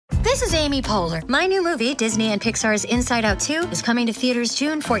This is Amy Poehler. My new movie, Disney and Pixar's Inside Out 2, is coming to theaters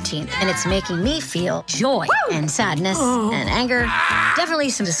June 14th, and it's making me feel joy and sadness and anger, definitely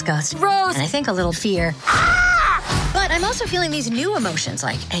some disgust, and I think a little fear. But I'm also feeling these new emotions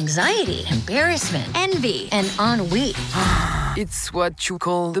like anxiety, embarrassment, envy, and ennui. It's what you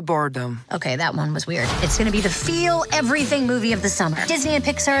call the boredom. Okay, that one was weird. It's gonna be the feel everything movie of the summer. Disney and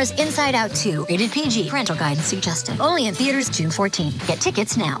Pixar's Inside Out 2, rated PG, parental guidance suggested. Only in theaters June 14th. Get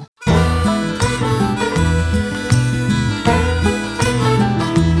tickets now.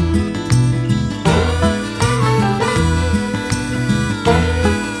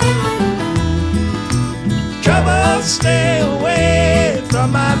 Trouble, stay away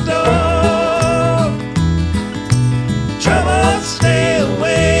from my door. Trouble, stay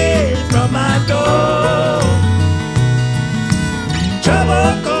away from my door.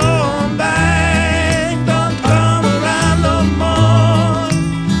 Trouble, come back, don't come around no more.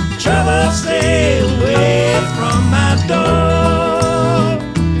 Trouble, stay away from my door.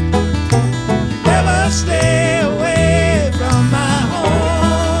 Never stay away from my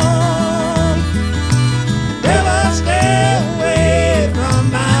home. Never stay away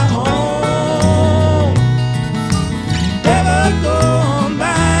from my home. Never go on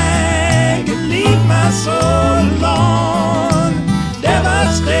back and leave my soul alone.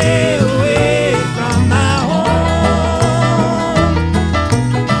 Never stay away from my home.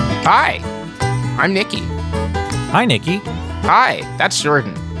 Hi, I'm Nikki. Hi, Nikki. Hi, that's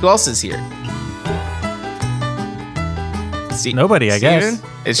Jordan. Who else is here? Nobody, I guess.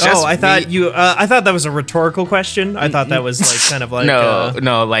 Steven? It's just I thought me. you. I thought that was a rhetorical question. I thought that was like kind of like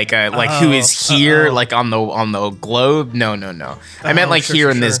No, like who is here, like on the globe? No. I meant like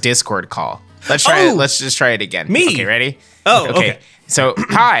here in this Discord call. Let's try it. Let's just try it again. Me. Okay, ready? Oh, okay. So,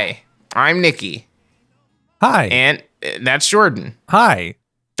 hi, I'm Nikki, Hi. and that's Jordan, Hi.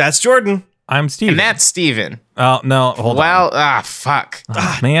 That's Jordan. I'm Steven. and that's Steven. Oh, no. Hold on. Fuck.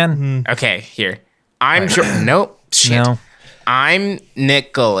 Man. Okay, here. I'm Jordan. Nope. Shit. No. I'm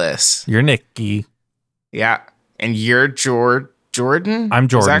Nicholas. You're Nikki. Yeah. And you're Jordan? I'm Is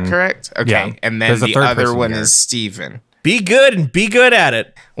Jordan. that correct? Okay. Yeah. And then There's a the third other person one here. is Steven. Be good and be good at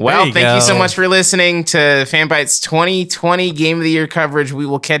it. Well, you thank you so go. much for listening to FanBytes 2020 Game of the Year coverage. We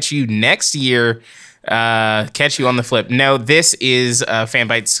will catch you next year. Catch you on the flip. No, this is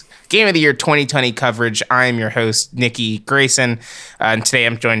FanBytes Game of the Year 2020 coverage. I'm your host, Nikki Grayson. And today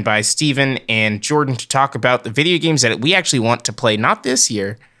I'm joined by Steven and Jordan to talk about the video games that we actually want to play, not this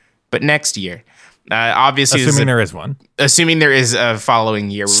year, but next year. Obviously, Assuming there is one. assuming there is a following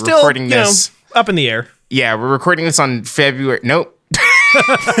year. We're Still, recording this. up in the air. Yeah, we're recording this on February. Nope.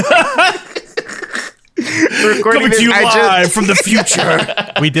 We're recording Coming to this- you I live from the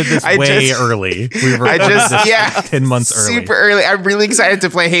future. We did this I way just- early. We I recorded just, this yeah, 10 months early. super early. I'm really excited to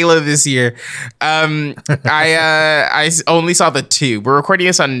play Halo this year. I only saw the 2. We're recording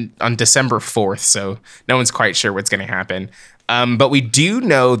this on December 4th, so no one's quite sure what's going to happen. But we do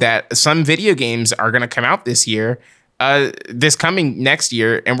know that some video games are going to come out this year, this coming next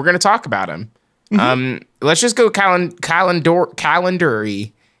year, and we're going to talk about them. Let's just go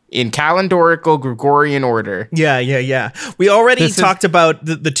calendary in calendarical Gregorian order. Yeah. We already This is- talked about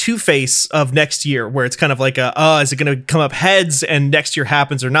the Two-Face of next year, where it's kind of like is it going to come up heads and next year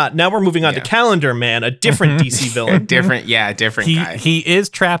happens or not? Now we're moving on to Calendar Man, a different DC villain. Different guy. He is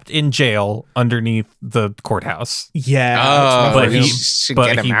trapped in jail underneath the courthouse. Yeah. Oh, But we he, should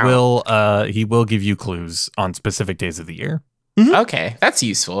get him out. he will give you clues on specific days of the year. Okay, that's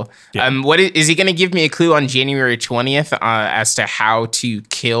useful. Yeah. What is he going to give me a clue on January 20th as to how to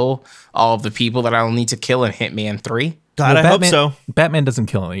kill all of the people that I'll need to kill in Hitman 3? God, I hope so. Batman doesn't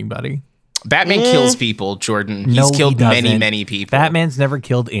kill anybody. Batman kills people, Jordan. He's No, he killed doesn't. many people. Batman's never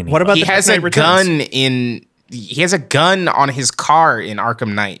killed anyone. What about he the has Dark a Knight Returns? gun he has a gun on his car in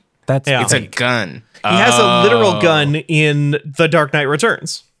Arkham Knight. That's Yeah. It's a fake. gun. He has a literal gun in The Dark Knight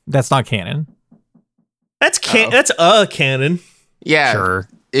Returns. That's not canon. That's a cannon. Yeah. Sure.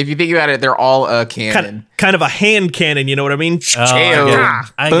 If you think about it, they're all a cannon. Kind of a hand cannon, you know what I mean? Oh,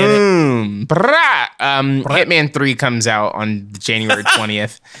 I get it. Boom. Brah. Hitman 3 comes out on January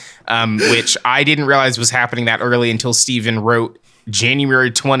 20th, which I didn't realize was happening that early until Steven wrote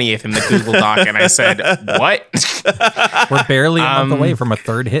January 20th in the Google Doc, and I said, what? We're barely a month away from a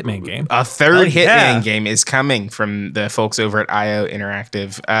third Hitman game. A third Oh, yeah. Hitman game is coming from the folks over at IO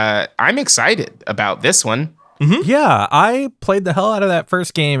Interactive. I'm excited about this one. Yeah, I played the hell out of that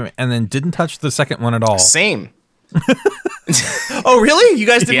first game and then didn't touch the second one at all. Same. Oh, really? You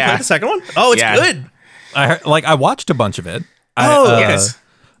guys didn't Yeah. play the second one? Oh, it's Yeah. good. I watched a bunch of it. Yes.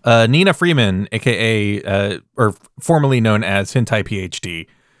 Nina Freeman, aka or formerly known as Hentai PhD,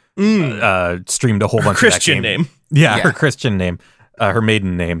 streamed a whole bunch Christian of that game. name. Yeah, Yeah. her Christian name, her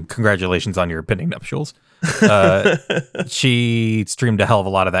maiden name. Congratulations on your pending nuptials. She streamed a hell of a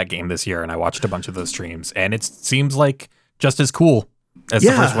lot of that game this year, and I watched a bunch of those streams, and it seems like just as cool as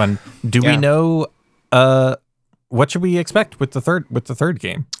the first one. Do we know what should we expect with the third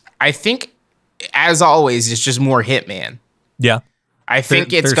game? I think, as always, it's just more Hitman. Yeah. I think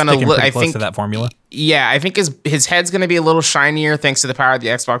They're it's gonna sticking look. pretty I close think to that formula. Yeah, I think his head's gonna be a little shinier thanks to the power of the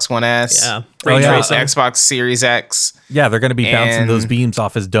Xbox One S. Yeah. Ray yeah. traced Xbox Series X. Yeah, they're going to be bouncing And- those beams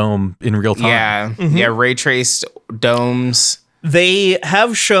off his dome in real time. Yeah, yeah, ray traced domes. They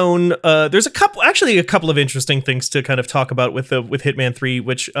have shown there's a couple of interesting things to kind of talk about with Hitman 3,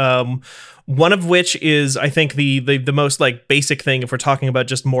 which one of which is, I think, the most like basic thing. If we're talking about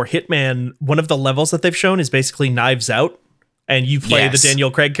just more Hitman, one of the levels that they've shown is basically Knives Out, and you play Yes. the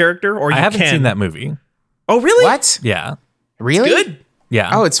Daniel Craig character, or you I haven't can. seen that movie. Oh, really? What? Yeah. Really? Good. Yeah.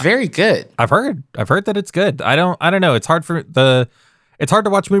 Oh, it's very good. I've heard that it's good. I don't know. It's hard to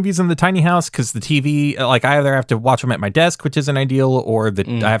watch movies in the tiny house because the TV, like I either have to watch them at my desk, which isn't ideal, or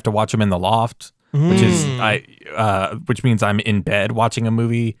I have to watch them in the loft, which means I'm in bed watching a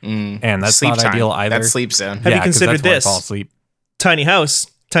movie, and that's Sleep not time. ideal either. That's sleep zone. Have you 'cause considered that's where I this? fall asleep. Tiny house,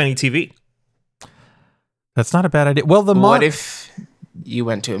 tiny TV. That's not a bad idea. Well, What if you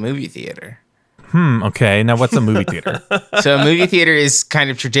went to a movie theater? Okay, now what's a movie theater? So a movie theater is kind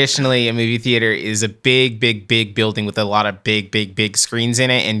of traditionally a movie theater is a big building with a lot of big screens in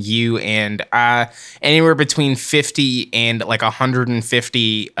it, and you and anywhere between 50 and like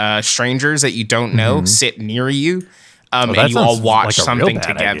 150 strangers that you don't know sit near you, and that you all sounds watch like a real something bad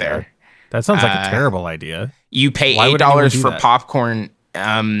together. idea. That sounds like a terrible idea. You pay Why would anyone $8 do for that? popcorn.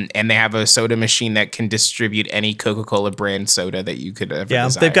 And they have a soda machine that can distribute any Coca-Cola brand soda that you could ever Yeah,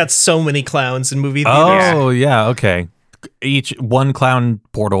 desire. they've got so many clowns in movie theaters. Oh yeah, okay. Each one clown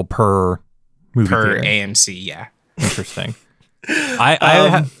portal per movie per theater. AMC, yeah. Interesting.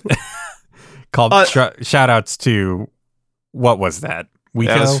 I called shout outs to what was that?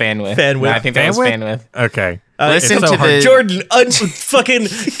 That was FanWith. FanWith. I think that was FanWith? FanWith. Okay. Listen it's to so hard. the Jordan, fucking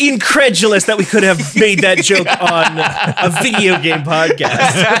incredulous that we could have made that joke on a video game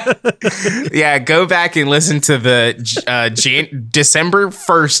podcast. yeah. Go back and listen to the December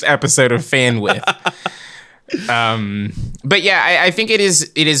 1st episode of FanWith. But yeah, I think it is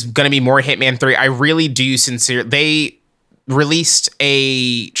going to be more Hitman 3. I really do sincerely. They released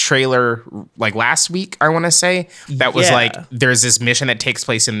a trailer like last week, I want to say, that was Yeah. like there's this mission that takes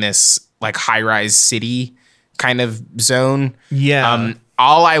place in this like high-rise city kind of zone. Yeah.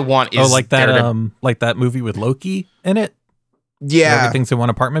 All I want is like that movie with Loki in it? Where Yeah, everything's in one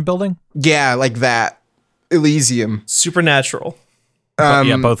apartment building? yeah, like that. Elysium. Supernatural.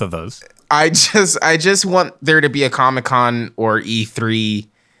 Yeah, both of those. I just want there to be a Comic-Con or E3.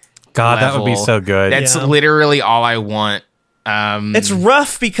 God, that would be level. so good. That's Yeah. literally all I want. It's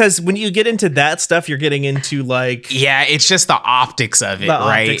rough because when you get into that stuff, you're getting into like Yeah, it's just the optics of it, the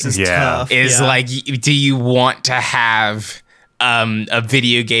right? optics is Yeah. tough. Is yeah. like, do you want to have a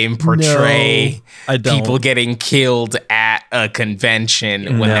video game portray No, I don't. people getting killed at a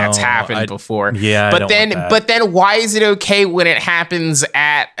convention when that's No, happened before? yeah, I but don't then want that. but then why is it okay when it happens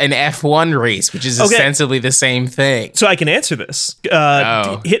at an F1 race, which is Okay. ostensibly the same thing? So I can answer this.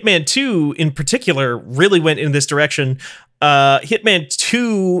 Hitman 2 in particular really went in this direction. Hitman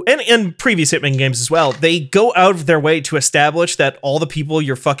 2 and previous Hitman games as well, they go out of their way to establish that all the people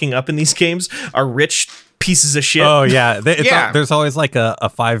you're fucking up in these games are rich pieces of shit. Oh yeah, Yeah. There's always like a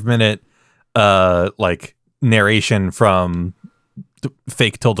 5-minute like narration from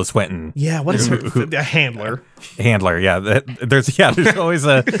fake Tilda Swinton Yeah, what is her a handler? handler. Yeah, there's always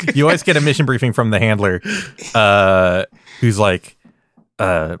you always get a mission briefing from the handler, who's like,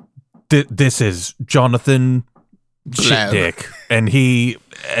 this is Jonathan Shitdick, and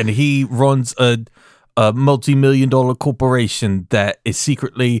he runs a multi-million-dollar corporation that is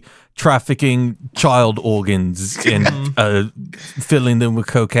secretly trafficking child organs and filling them with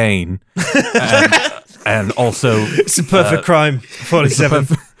cocaine, and also It's a perfect crime. 47.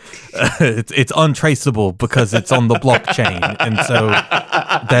 it's untraceable because it's on the blockchain, and so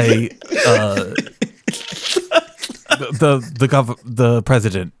they the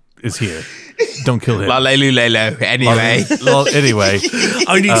president is here. Don't kill him. Lalelu. Anyway. Well, anyway,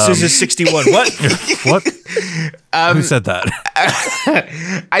 I need Scissors 61. What? what? Who said that?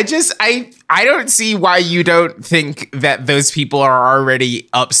 I don't see why you don't think that those people are already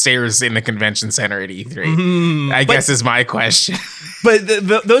upstairs in the convention center at E3. I guess is my question. But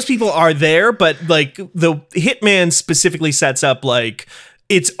those people are there, but like the Hitman specifically sets up like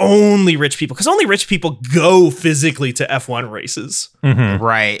it's only rich people, because only rich people go physically to F1 races.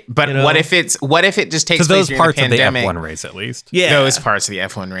 Right. But You know? what if it just takes To place those during parts the of the pandemic? F1 race, at least. Yeah. Those parts of the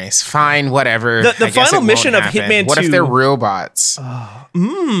F1 race. Fine, whatever. The I guess final it won't mission of happen. Hitman What 2 if they're robots?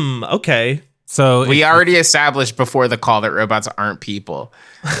 Okay. So We already established before the call that robots aren't people.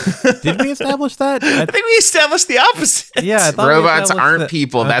 did we establish that? I think we established the opposite. Yeah, I thought we Robots established aren't that.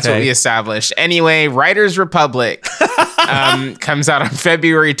 people. That's what Okay. we established. Anyway, Riders Republic comes out on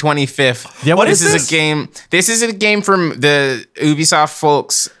February 25th. Yeah, what this is is a game. This is a game from the Ubisoft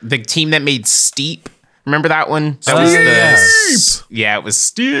folks, the team that made Steep. Remember that one? That was it was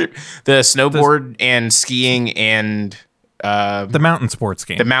Steep. The snowboard and skiing and The mountain sports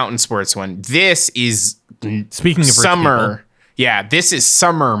game. the mountain sports one. This is Speaking of rich summer. people. Yeah, this is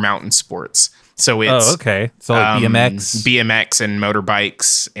summer mountain sports. So it's Oh, okay. So like BMX and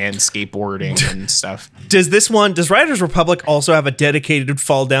motorbikes and skateboarding and stuff. Does Riders Republic also have a dedicated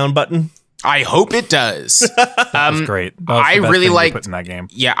fall down button? I hope it does. That's great. That was I the best really thing they liked- put in that game.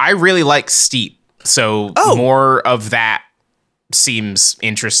 Yeah, I really like Steep. So more of that seems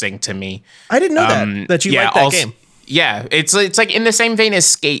interesting to me. I didn't know that you liked that also- game. Yeah, it's like in the same vein as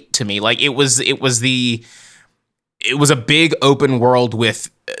Skate to me. Like it was a big open world with.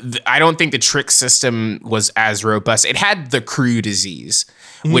 I don't think the trick system was as robust. It had the crew disease,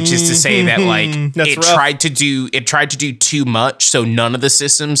 which is to say that like That's it rough. tried to do too much, so none of the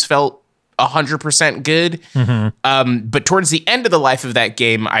systems felt 100% good. But towards the end of the life of that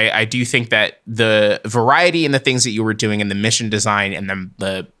game, I do think that the variety in the things that you were doing and the mission design and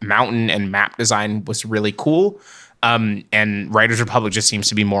the mountain and map design was really cool. And Riders Republic just seems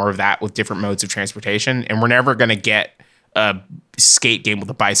to be more of that with different modes of transportation. And we're never going to get a skate game with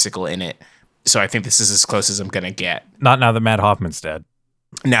a bicycle in it. So I think this is as close as I'm going to get. Not now that Matt Hoffman's dead.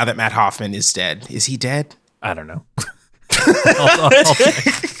 Now that Matt Hoffman is dead. Is he dead? I don't know.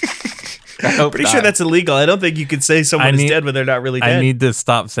 I hope Pretty not. sure that's illegal. I don't think you could say someone I is need- dead when they're not really dead. I need to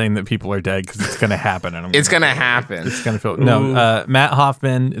stop saying that people are dead because it's going to happen. And It's going to happen. It's going to feel no. Matt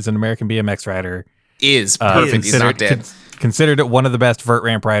Hoffman is an American BMX rider. Is perfect. He's not dead. Considered one of the best vert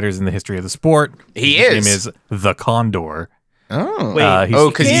ramp riders in the history of the sport. He His is. name is the Condor. Oh. Wait,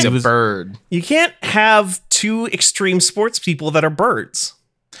 Because he's a was- bird. you can't have two extreme sports people that are birds.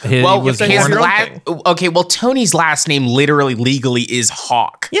 He Well, was to have his your born- own okay, well, Tony's last name literally legally is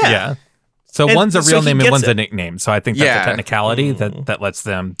Hawk. Yeah. So And one's a so real he name and gets one's a it. nickname. So I think that's Yeah. a technicality that lets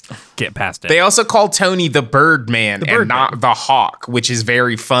them get past it. They also call Tony the Birdman and Birdman. not the Hawk, which is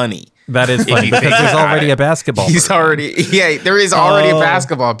very funny. that is funny you because think there's about already it. a basketball. He's bird. already there is already a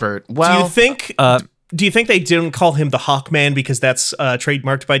basketball bird. Do Well, you think? Do you think they didn't call him the Hawkman because that's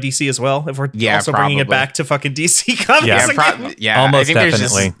trademarked by DC as well? If we're Yeah, also bringing it probably. back to fucking DC comics Yeah, again? I Almost think there's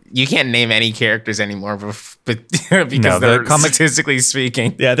definitely. just you can't name any characters anymore, but because No, the they're comic- statistically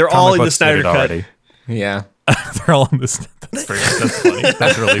speaking. Yeah, they're Comic all in the books did it Snyder Cut. already. Yeah. They're all in this. That's funny.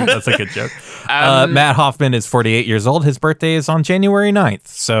 That's a good joke. Matt Hoffman is 48 years old. His birthday is on January 9th.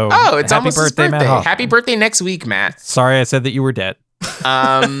 So Oh, it's happy almost his birthday, Matt birthday. Hoffman. Happy birthday next week, Matt. Sorry, I said that you were dead.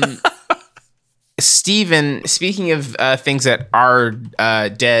 Steven, speaking of things that are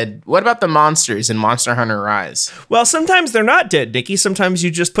dead, what about the monsters in Monster Hunter Rise? Well, sometimes they're not dead, Nikki. Sometimes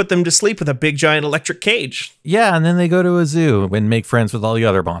you just put them to sleep with a big giant electric cage. Yeah, and then they go to a zoo and make friends with all the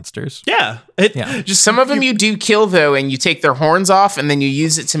other monsters. Yeah, Just some of them you do kill though, and you take their horns off, and then you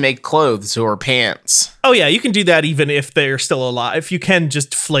use it to make clothes or pants. Oh yeah, you can do that even if they're still alive. You can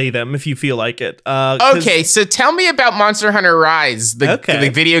just flay them if you feel like it. 'Cause- Okay, so tell me about Monster Hunter Rise,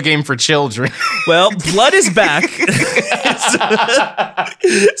 the video game for children. Well, blood is back.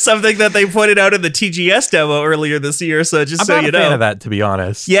 Something that they pointed out in the TGS demo earlier this year. So just I'm so not you a fan know, of that, to be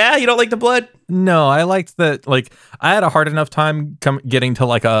honest. yeah, you don't like the blood. No, I liked that. Like, I had a hard enough time getting to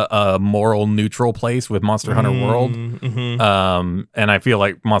like a moral neutral place with Monster Hunter World. And I feel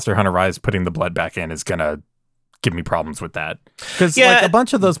like Monster Hunter Rise putting the blood back in is gonna give me problems with that because Yeah. like a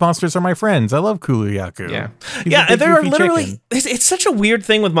bunch of those monsters are my friends. I love Kuluyaku. Yeah. He's a Yeah, big and there are goofy literally chicken. it's such a weird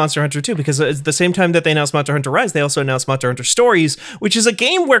thing with Monster Hunter too, because at the same time that they announced Monster Hunter Rise, they also announced Monster Hunter Stories, which is a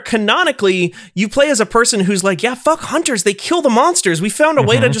game where canonically you play as a person who's like, yeah, fuck hunters, they kill the monsters. We found a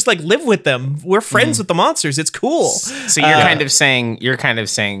way to just like live with them. We're friends with the monsters. It's cool. So you're kind of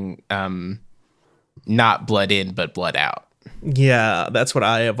saying not blood in, but blood out. Yeah, that's what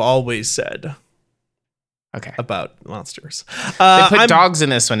I have always said Okay. about monsters. They put dogs in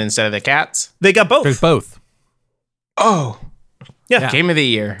this one instead of the cats. They got both. There's both. Oh, Yeah. game of the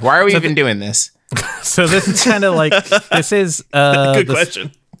year. Why are we even doing this? So this is kind of like this is Good this-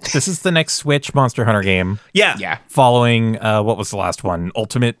 question. This is the next Switch Monster Hunter game. Yeah. Yeah. Following what was the last one?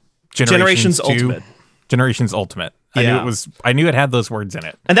 Ultimate Generations 2? Ultimate. Generations Ultimate. I knew it had those words in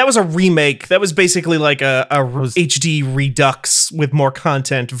it. And that was a remake. That was basically like a HD Redux with more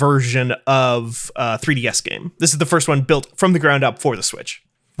content version of 3DS game. This is the first one built from the ground up for the Switch.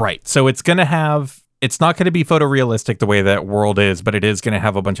 Right. So it's not going to be photorealistic the way that World is, but it is going to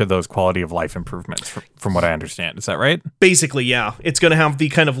have a bunch of those quality of life improvements from what I understand. Is that right? Basically, yeah. It's going to have the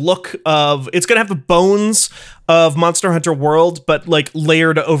kind of look of, it's going to have the bones of Monster Hunter World, but like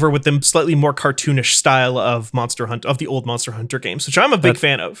layered over with the slightly more cartoonish style of the old Monster Hunter games, which I'm a big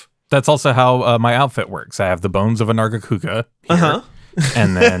fan of. That's also how my outfit works. I have the bones of a Nargacuga here,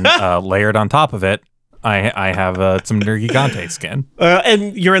 and then layered on top of it, I have some Nergigante skin.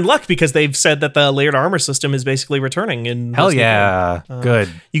 And you're in luck because they've said that the layered armor system is basically returning. Hell yeah. Good.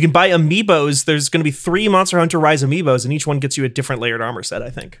 You can buy amiibos. There's going to be 3 Monster Hunter Rise amiibos, and each one gets you a different layered armor set, I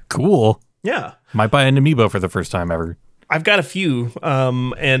think. Cool. Yeah. Might buy an amiibo for the first time ever. I've got a few,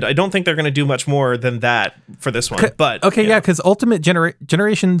 and I don't think they're going to do much more than that for this one. But okay, yeah, because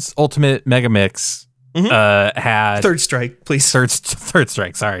Generations Ultimate Mega Mix had Third Strike, please. Third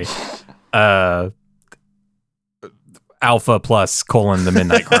Strike. Sorry. Alpha Plus : The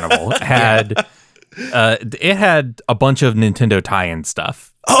Midnight Carnival had it had a bunch of Nintendo tie-in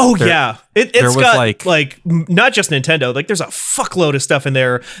stuff. Oh yeah, it's got like not just Nintendo. Like there's a fuckload of stuff in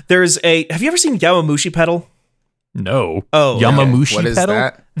there. Have you ever seen Yamamushi Pedal? No. Oh, Yamamushi What is Pedal?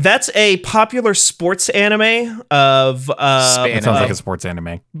 that? That's a popular sports anime of It sounds like a sports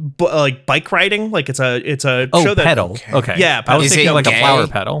anime. like bike riding. Like it's a show that pedal. Okay. Yeah, I was Is thinking it like gay? a flower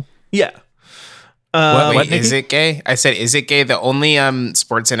pedal. yeah. Wait, Nikki? is it gay? I said, is it gay? The only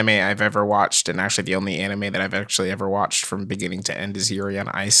sports anime I've ever watched, and actually the only anime that I've actually ever watched from beginning to end is Yuri on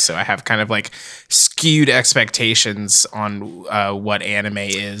Ice. So I have kind of like skewed expectations on what anime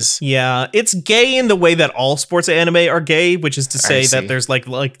is. Yeah, it's gay in the way that all sports anime are gay, which is to say that there's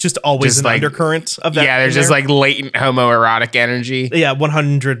like just always Just an undercurrent of that. Yeah, there's just like latent homoerotic energy. Yeah,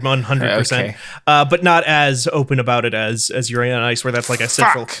 100%. Okay. But not as open about it as Yuri on Ice, where that's like a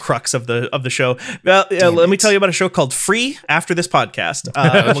central crux of the show. Well, let me tell you about a show called Free after this podcast.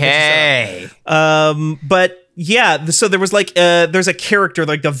 Okay. But yeah, so there was like there's a character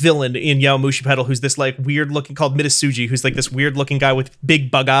like the villain in Yamamushi Pedal who's this like weird looking called Mitsuji, who's like this weird looking guy with big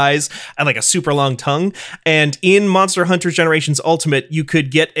bug eyes and like a super long tongue. And in Monster Hunter Generations Ultimate, you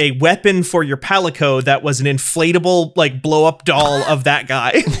could get a weapon for your Palico that was an inflatable like blow up doll of that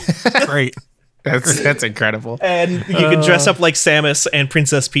guy. Great. That's incredible. And you could dress up like Samus and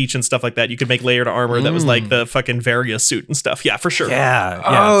Princess Peach and stuff like that. You could make layered armor that was like the fucking Varia suit and stuff. Yeah, for sure. Yeah.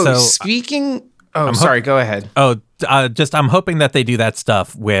 Oh, So speaking. Oh, sorry. Go ahead. I'm hoping that they do that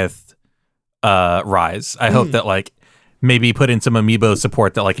stuff with Rise. I hope that like maybe put in some amiibo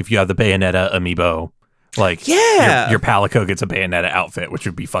support that like if you have the Bayonetta amiibo, like your Palico gets a Bayonetta outfit, which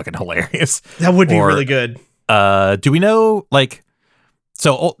would be fucking hilarious. That would be really good. Do we know like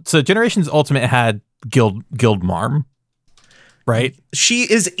so Generations Ultimate had Guild Marm, right? She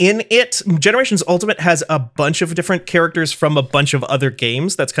is in it. Generations Ultimate has a bunch of different characters from a bunch of other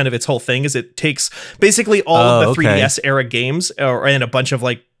games. That's kind of its whole thing, is it takes basically all of the 3DS era games and a bunch of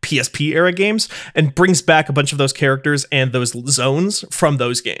like PSP era games and brings back a bunch of those characters and those zones from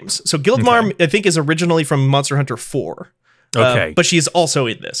those games. So Guild Marm, I think, is originally from Monster Hunter 4. Okay. But she's also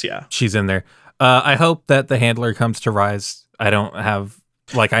in this, yeah. She's in there. I hope that the handler comes to Rise. I don't have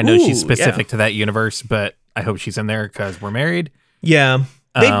like I know she's specific to that universe, but I hope she's in there because we're married. Yeah.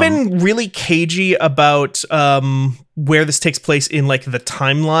 They've been really cagey about where this takes place in like the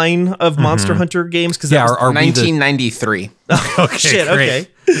timeline of Monster Hunter games. Because are 1993. Okay, shit, great.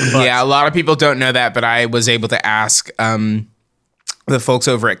 okay. Yeah, a lot of people don't know that, but I was able to ask the folks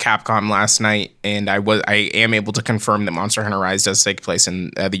over at Capcom last night, and I am able to confirm that Monster Hunter Rise does take place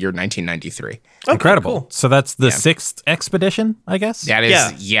in the year 1993. Incredible. Cool. So that's the 6th expedition, I guess? That is,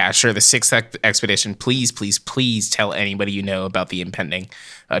 sure, the 6th expedition. Please, please, please tell anybody you know about the impending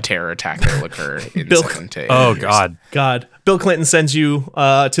terror attack that will occur in 7 to 8 Oh, years. God. Bill Clinton sends you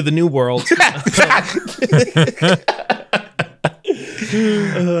to the new world.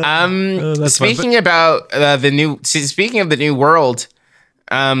 Speaking of the new world,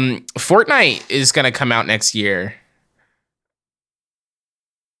 Fortnite is going to come out next year.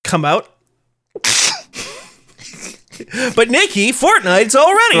 Come out? But Nikki, Fortnite's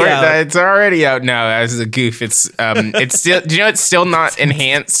already out. It's already out. No, that's a goof. It's still. Do you know it's still not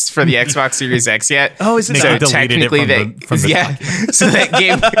enhanced for the Xbox Series X yet? Oh, is it so not? technically so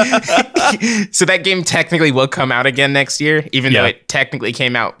that game technically will come out again next year, even though it technically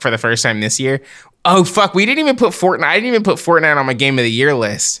came out for the first time this year. Oh fuck! We didn't even put Fortnite. I didn't even put Fortnite on my Game of the Year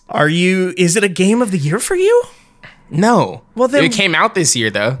list. Is it a Game of the Year for you? No. Well, then it came out this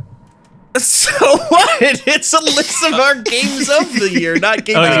year though. So what? It's a list of our games of the year, not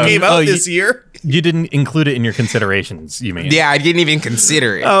games that came out this year. You didn't include it in your considerations, you mean? Yeah, I didn't even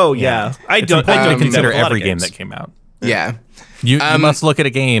consider it. Oh yeah, I don't consider every game that came out. Yeah. You must look at a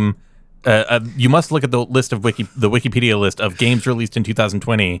game. You must look at the list of the Wikipedia list of games released in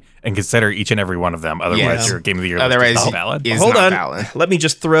 2020 and consider each and every one of them. Otherwise, your game of the year Otherwise, list is not valid. Hold on. Valid. Let me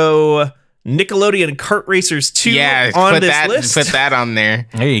just throw Nickelodeon Kart Racers 2 on this list. Put that on there.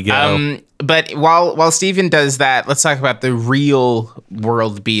 There you go. But while Steven does that, let's talk about the real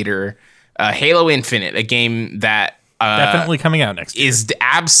world beater, Halo Infinite, a game that definitely coming out next year. Is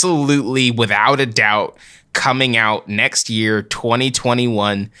absolutely, without a doubt, coming out next year,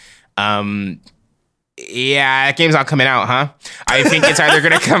 2021. Yeah, that game's not coming out, huh? I think it's either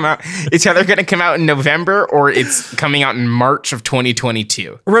going to come out. It's either going to come out in November or it's coming out in March of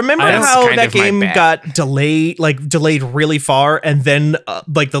 2022. Remember how that game got delayed really far, and then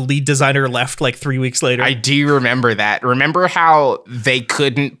the lead designer left 3 weeks later? I do remember that. Remember how they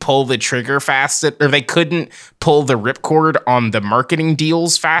couldn't pull the trigger fast, or they couldn't pull the ripcord on the marketing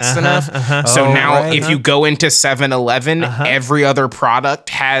deals fast enough. So now, if you go into 7-Eleven, every other product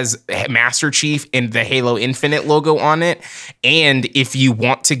has Master Chief and the Halo Infinite logo on it. And if you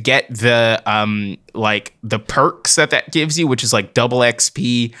want to get the the perks that gives you, which is double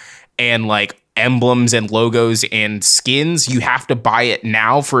XP and emblems and logos and skins, you have to buy it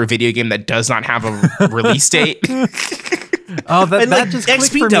now for a video game that does not have a release date. That just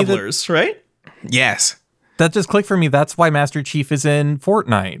XP doublers, right? Yes. That just clicked for me. That's why Master Chief is in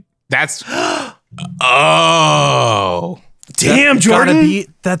Fortnite. That's damn, Jordan.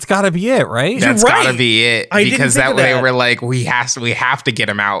 That's gotta be it, right? That's gotta be it. Because that way that. We're we have to get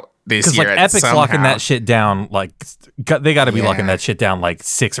him out this year. Because Epic's locking that shit down. They gotta be locking that shit down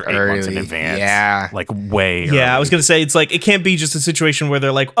 6 or 8 months in advance. Yeah. Way early. Yeah, I was gonna say it can't be just a situation where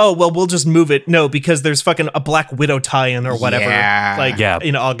they're oh well, we'll just move it. No, because there's fucking a Black Widow tie-in or whatever.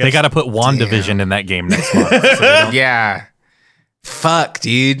 In August. They gotta put WandaVision in that game next month. So yeah. Fuck,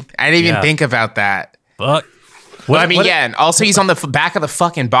 dude. I didn't even think about that. Fuck. And also he's on the back of the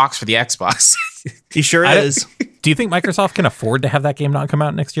fucking box for the Xbox. He sure is. Do you think Microsoft can afford to have that game not come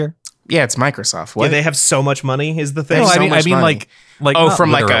out next year? Yeah, it's Microsoft. What? Yeah, they have so much money is the thing. No, I mean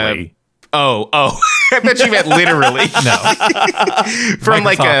from literally. I bet you meant literally. No. From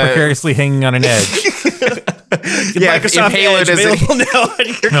Microsoft precariously hanging on an edge. Yeah, Microsoft if Halo Edge available now on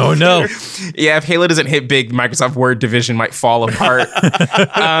your computer. No. Yeah, if Halo doesn't hit big, Microsoft Word division might fall apart.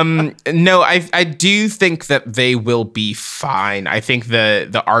 No, I do think that they will be fine. I think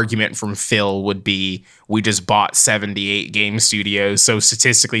the argument from Phil would be we just bought 78 game studios, so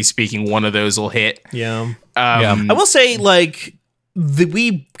statistically speaking, one of those will hit. Yeah. I will say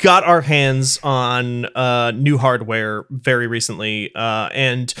we got our hands on new hardware very recently,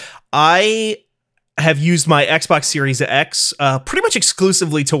 and I have used my Xbox Series X pretty much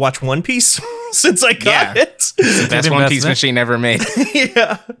exclusively to watch One Piece since I got it. It's the best One Piece machine ever made.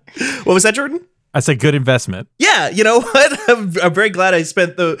 Yeah. What was that, Jordan? I said good investment. Yeah, you know what? I'm very glad I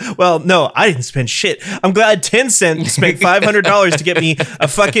spent I didn't spend shit. I'm glad Tencent spent $500 to get me a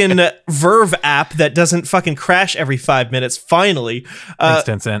fucking Verve app that doesn't fucking crash every 5 minutes. Finally. Thanks,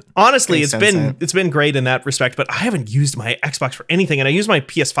 Tencent. Honestly, Thanks, it's been great in that respect, but I haven't used my Xbox for anything, and I use my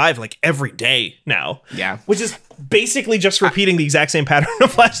PS5 every day now. Yeah. Which is basically just repeating the exact same pattern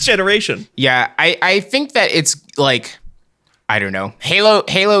of last generation. Yeah, I think that it's I don't know.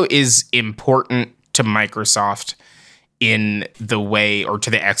 Halo is important to Microsoft in the way, or to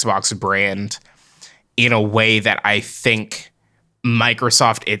the Xbox brand, in a way that I think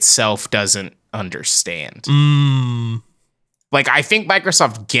Microsoft itself doesn't understand. I think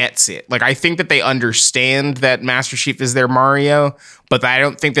Microsoft gets it. I think that they understand that Master Chief is their Mario, but I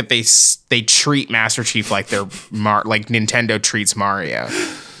don't think that they treat Master Chief like their like Nintendo treats Mario.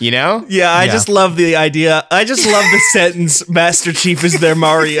 You know? Yeah, I just love the idea. I just love the sentence, Master Chief is their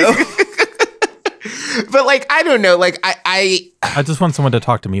Mario. But I don't know. I just want someone to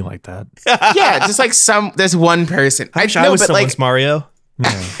talk to me like that. Yeah, just there's one person. I wish I was someone's Mario.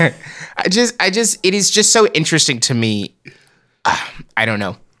 Yeah. it is just so interesting to me. I don't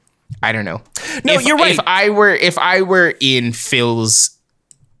know. No, you're right. If I were in Phil's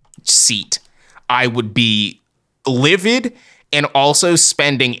seat, I would be livid and also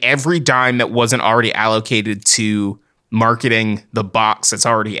spending every dime that wasn't already allocated to marketing the box that's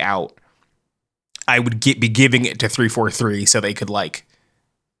already out. I would be giving it to 343 so they could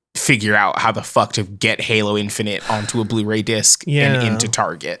figure out how the fuck to get Halo Infinite onto a Blu-ray disc and into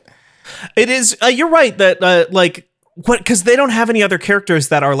Target. It is. You're right that Because they don't have any other characters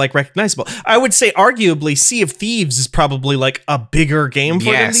that are like recognizable. I would say arguably Sea of Thieves is probably like a bigger game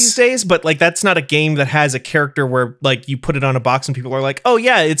for them these days, but like that's not a game that has a character where like you put it on a box and people are like, oh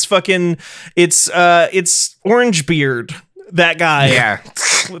yeah, it's Orange Beard, that guy,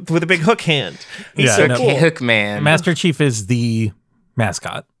 with a big hook hand. He's so cool. Hook man. Master Chief is the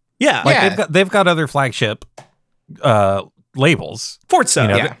mascot. Yeah, Like they've got other flagship labels.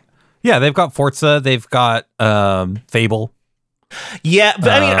 Forza. They've got Forza. They've got Fable. Yeah,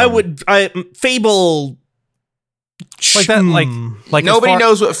 but Fable. Like that. Like nobody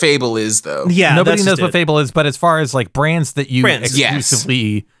knows what Fable is, though. Yeah, nobody knows what Fable is. But as far as like brands that you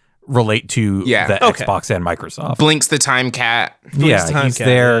exclusively relate to, the Xbox and Microsoft. Blinks the Time Cat. He's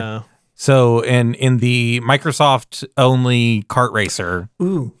there. Yeah. So in the Microsoft only kart racer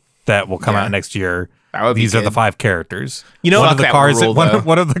that will come out next year. These are the 5 characters. You know, one of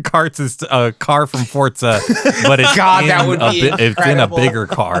the carts is a car from Forza, but it's it's in a bigger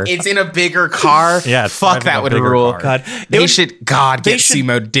car. It's in a bigger car. Yeah, fuck, that would rule. Car. God, they should get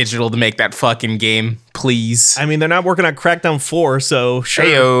Sumo Digital to make that fucking game, please. I mean, they're not working on Crackdown 4, so sure.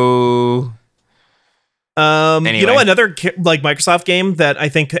 Heyo. Anyway. You know, another like Microsoft game that I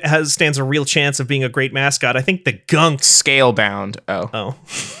think stands a real chance of being a great mascot. I think the Gunk. Scalebound. Oh.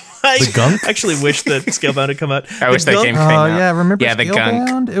 I actually wish that Scalebound had come out. I wish that game came out. Oh, yeah. Remember the Scalebound?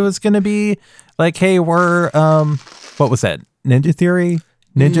 Gunk. It was going to be like, hey, we're, what was that? Ninja Theory?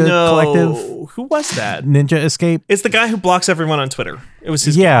 Collective? Who was that? Ninja Escape? It's the guy who blocks everyone on Twitter. It was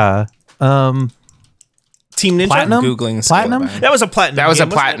his game. Team Ninja? Platinum? Googling Platinum? That was a Platinum That was game,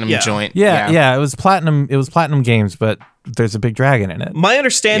 a Platinum joint. Yeah, it was Platinum. It was Platinum Games, but there's a big dragon in it. My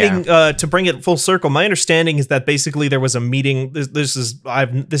understanding, to bring it full circle, my understanding is that basically there was a meeting. This is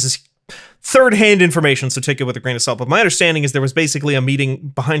third-hand information, so take it with a grain of salt. But my understanding is there was basically a meeting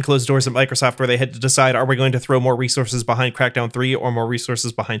behind closed doors at Microsoft where they had to decide, are we going to throw more resources behind Crackdown 3 or more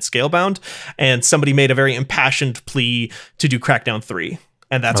resources behind Scalebound? And somebody made a very impassioned plea to do Crackdown 3.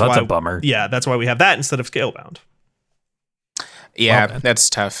 And that's a bummer. Yeah, that's why we have that instead of Scalebound. Yeah, that's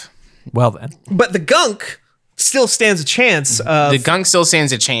tough. Well then. But the Gunk still stands a chance of... The Gunk still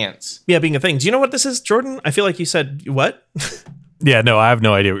stands a chance. Yeah, being a thing. Do you know what this is, Jordan? I feel like you said, what? Yeah, no, I have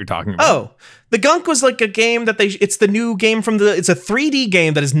no idea what you're talking about. Oh, the Gunk was like a game that it's the new game it's a 3D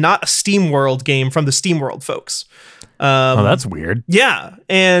game that is not a SteamWorld game from the SteamWorld folks. That's weird. Yeah,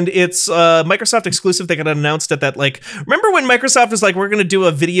 and it's Microsoft exclusive. They got announced at that, like, remember when Microsoft was like, we're going to do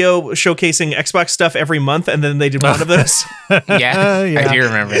a video showcasing Xbox stuff every month, and then they did one of those? Yeah, I do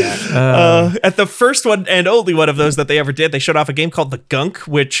remember that. At the first one and only one of those that they ever did, they showed off a game called The Gunk,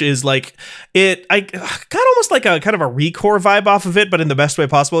 which is like, I got almost like a kind of a Recore vibe off of it, but in the best way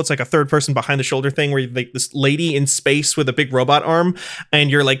possible. It's like a third-person behind-the-shoulder thing where you're like this lady in space with a big robot arm,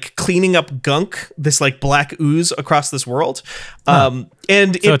 and you're like cleaning up gunk, this like black ooze across this world.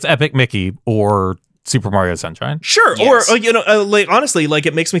 And so it's Epic Mickey or Super Mario Sunshine. Sure. Yes. Or, you know, like, honestly, like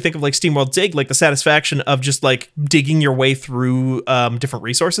it makes me think of like SteamWorld Dig, like the satisfaction of just like digging your way through different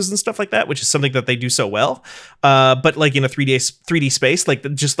resources and stuff like that, which is something that they do so well. But like in a 3D space,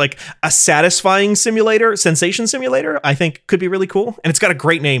 like just like a satisfying sensation simulator, I think could be really cool. And it's got a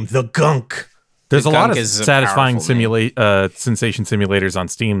great name, The Gunk. There's a lot of is a satisfying powerful sensation simulators on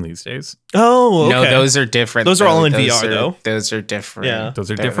Steam these days. Oh, okay. No, those are different. Those are all in VR, though. Those are different. Yeah.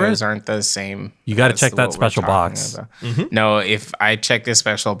 Those are different? Those aren't the same. You got to as check that what we're special talking box. about. Mm-hmm. No, if I check this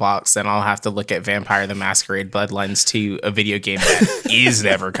special box, then I'll have to look at Vampire the Masquerade Bloodlines 2, a video game that is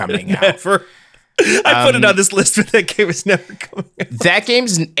never coming out. Never. I put it on this list, but that game is never coming out. That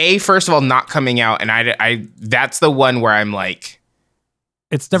game's first of all, not coming out, and I that's the one where I'm like,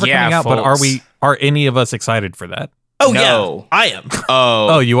 it's never coming out, but are any of us excited for that? Oh, no. Yeah, I am.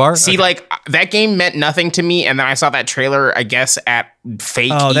 Oh, you are? See, okay. like, that game meant nothing to me, and then I saw that trailer, I guess, at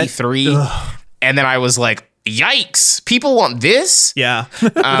fake E3, and then I was like, yikes, people want this? Yeah.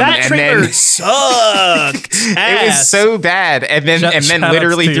 That trailer sucked. It was so bad. And then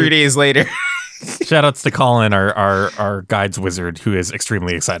literally 3 days later. Shout outs to Colin, our guides wizard, who is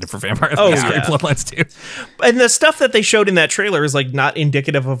extremely excited for Vampire the Masquerade Bloodlines 2. And the stuff that they showed in that trailer is like not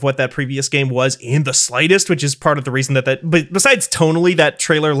indicative of what that previous game was in the slightest, which is part of the reason but besides tonally that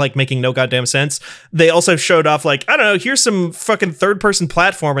trailer like making no goddamn sense, they also showed off like, I don't know, here's some fucking third-person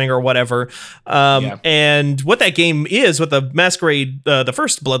platforming or whatever. And what that game is, what the Masquerade, the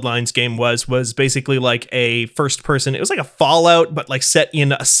first Bloodlines game was basically like a first-person, it was like a Fallout, but like set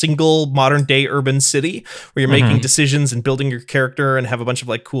in a single modern-day urban city where you're making decisions and building your character and have a bunch of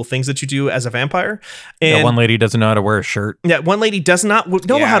like cool things that you do as a vampire. And one lady doesn't know how to wear a shirt. Yeah, one lady does not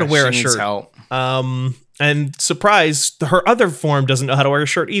know how to wear a she needs shirt. help. And surprise, her other form doesn't know how to wear a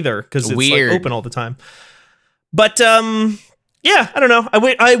shirt either because it's like open all the time. But yeah, I don't know.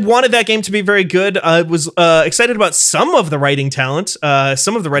 I wanted that game to be very good. I was excited about some of the writing talent.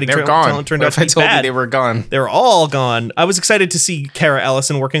 Some of the writing talent turned out to be If I told bad. you they were gone. They were all gone. I was excited to see Kara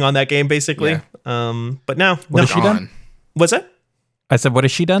Ellison working on that game, basically. Yeah. But now, What has she done? Gone. What's that? I said, what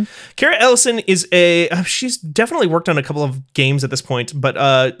has she done? Kara Ellison is she's definitely worked on a couple of games at this point, but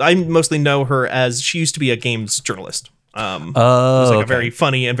I mostly know her as she used to be a games journalist. Was like a very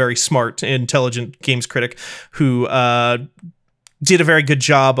funny and very smart, intelligent games critic who did a very good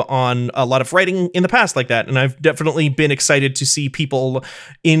job on a lot of writing in the past like that. And I've definitely been excited to see people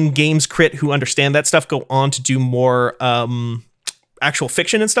in games crit who understand that stuff go on to do more actual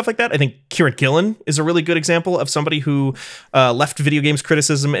fiction and stuff like that. I think Kieran Gillen is a really good example of somebody who left video games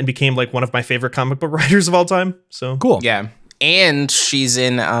criticism and became like one of my favorite comic book writers of all time. So Cool. Yeah. And she's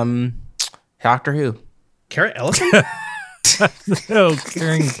in Doctor Who. Kara Ellison? Oh,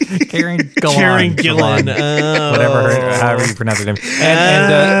 Karen Gillan. Kieran Gillen. However you pronounce her name.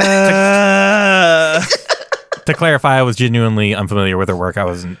 And to clarify, I was genuinely unfamiliar with her work. I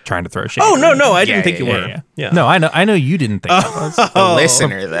wasn't trying to throw shade. Oh, no, I didn't Yeah, think you yeah, were. Yeah. No, I know you didn't think I was. The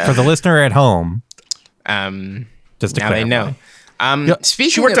listener, though. For the listener at home, just to now clarify. they know.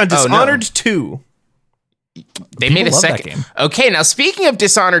 Speaking She worked on of, Dishonored 2. They made a love that second game. Okay, now speaking of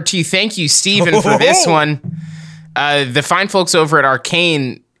Dishonored 2, thank you, Steven, for this one. The fine folks over at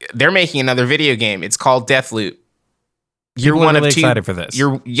Arcane, they're making another video game. It's called Deathloop. You're People are one really of two. excited for this.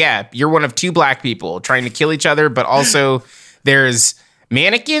 You're one of two black people trying to kill each other, but also there's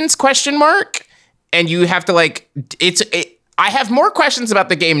mannequins ? And you have to I have more questions about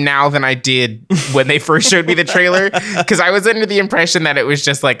the game now than I did when they first showed me the trailer, because I was under the impression that it was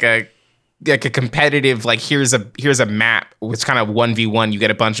just like a competitive, like here's a map with kind of 1v1, you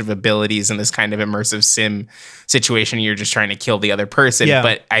get a bunch of abilities in this kind of immersive sim situation, you're just trying to kill the other person. Yeah.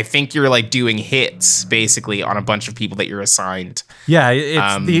 But I think you're like doing hits basically on a bunch of people that you're assigned. Yeah,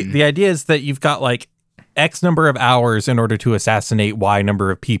 it's the idea is that you've got like X number of hours in order to assassinate Y number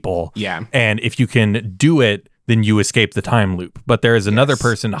of people. Yeah. And if you can do it, then you escape the time loop. But there is another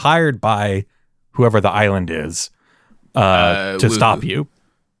person hired by whoever the island is to stop you.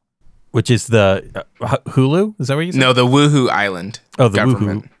 Which is the Hulu? Is that what you said? No, the Woohoo Island. Oh, the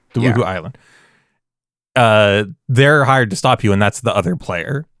government. Woohoo Island. They're hired to stop you, and that's the other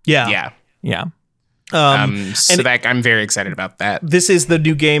player. Yeah. Yeah. So that I'm very excited about that. This is the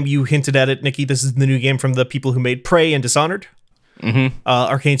new game. You hinted at it, Nikki. This is the new game from the people who made Prey and Dishonored.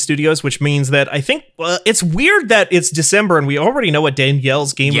 Arcane Studios, which means that I think it's weird that it's December and we already know what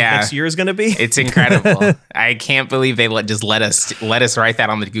Danielle's game of next year is going to be. It's incredible. I can't believe they let us write that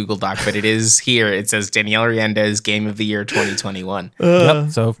on the Google Doc, but it is here. It says Danielle Riende's Game of the Year 2021. Yep.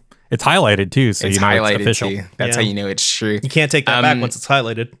 So it's highlighted too, so It's you know highlighted it's official. too. That's how you know it's true. You can't take that back once it's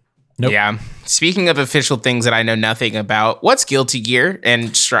highlighted. Nope. Yeah. Speaking of official things that I know nothing about, what's Guilty Gear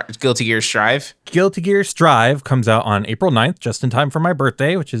and Guilty Gear Strive? Guilty Gear Strive comes out on April 9th, just in time for my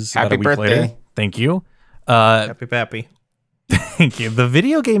birthday, which is about Happy a week birthday. later. Thank you. Happy. Thank you. The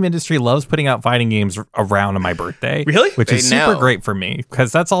video game industry loves putting out fighting games around my birthday. Really? Which They is super know. great for me,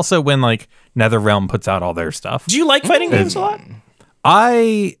 because that's also when like NetherRealm puts out all their stuff. Do you like fighting games a lot?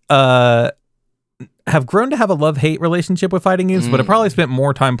 I have grown to have a love-hate relationship with fighting games, but I probably spent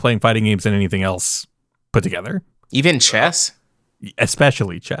more time playing fighting games than anything else put together, Even chess?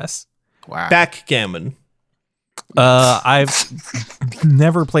 especially chess. Wow. Backgammon. I've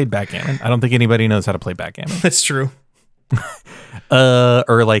never played backgammon. I don't think anybody knows how to play backgammon. That's true.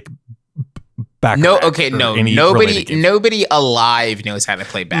 Or like baccarat. Nobody alive knows how to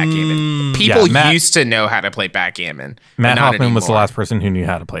play backgammon. People Yeah, Matt- used to know how to play backgammon. but Matt not Hoffman was the anymore. last person who knew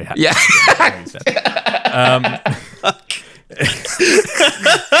how to play. Yeah.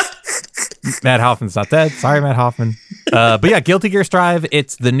 Matt Hoffman's not dead. Sorry, Matt Hoffman. But yeah, Guilty Gear Strive.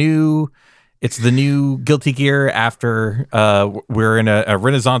 It's the new Guilty Gear after we're in a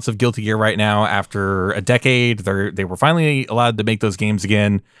renaissance of Guilty Gear right now. After a decade, they were finally allowed to make those games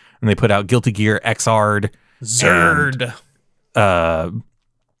again, and they put out Guilty Gear Xrd, Zerd.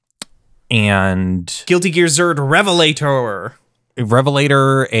 and Guilty Gear Zerd Revelator.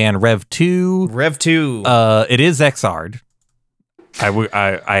 Revelator and Rev 2. Rev 2. It is Xrd.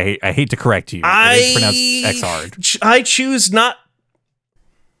 I hate to correct you. It is pronounced Xrd. I choose not.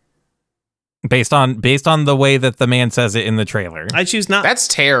 Based on the way that the man says it in the trailer. I choose not. That's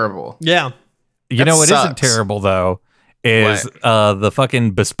terrible. Yeah. You know what isn't sucks. terrible though is the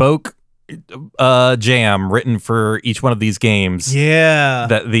fucking bespoke jam written for each one of these games. Yeah.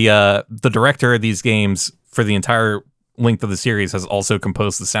 That the director of these games for the entire length of the series has also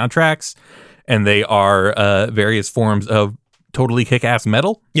composed the soundtracks, and they are various forms of totally kick-ass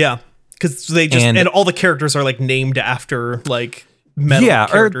metal. Yeah. because they just and all the characters are like named after like metal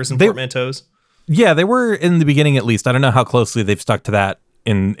characters and portmanteaus. Yeah, they were in the beginning at least. I don't know how closely they've stuck to that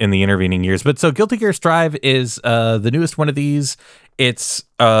in the intervening years. But so Guilty Gear Strive is the newest one of these. It's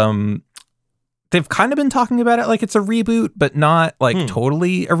they've kind of been talking about it like it's a reboot, but not like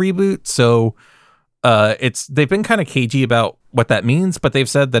totally a reboot. So they've been kind of cagey about what that means, but they've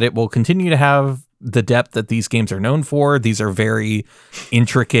said that it will continue to have the depth that these games are known for. These are very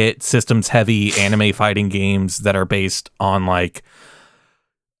intricate, systems heavy anime fighting games that are based on like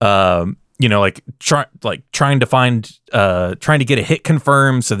trying to get a hit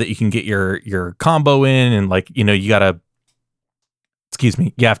confirmed so that you can get your combo in, and like, you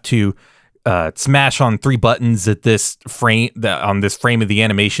have to smash on 3 buttons at this frame of the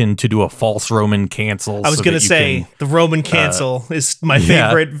animation to do a false Roman cancel. I was going to say the Roman cancel is my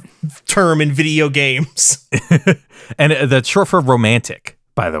favorite term in video games. And that's short for romantic,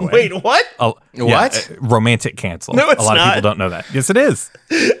 by the way. Wait, what? What? Romantic cancel. No, it's a lot not. of people don't know that. Yes, it is.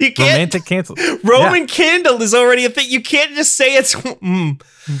 You can't. Romantic cancel. Roman candle is already a thing. You can't just say it's. I'm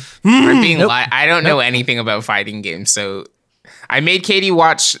being I don't know anything about fighting games, so I made Katie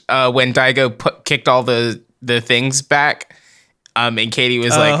watch when Daigo kicked all the things back, and Katie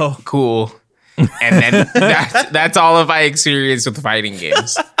was like, "Cool." And then that's all of my experience with fighting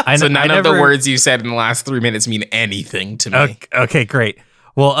games. So none of the words you said in the last 3 minutes mean anything to me. Okay, great.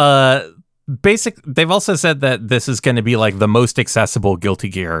 Well, they've also said that this is going to be like the most accessible Guilty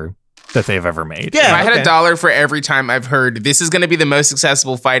Gear that they've ever made. Yeah, if I had $1 for every time I've heard this is going to be the most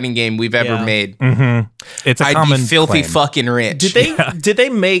accessible fighting game we've ever made, it's a I'd common be filthy claim. fucking rich. Did they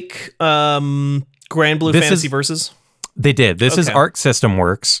make Grand Blue Fantasy Versus? They did. This is Arc System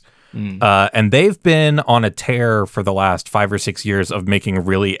Works. And they've been on a tear for the last 5 or 6 years of making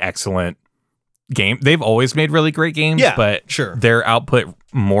really excellent game. They've always made really great games, but their output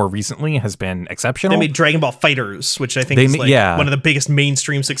more recently has been exceptional. They made Dragon Ball Fighters, which I think is one of the biggest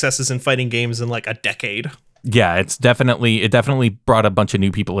mainstream successes in fighting games in like a decade. Yeah, it definitely brought a bunch of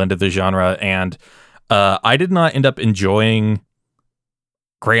new people into the genre, and I did not end up enjoying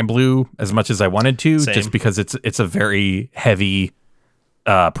Grand Blue as much as I wanted to, just because it's a very heavy,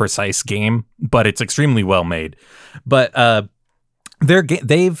 precise game, but it's extremely well made. But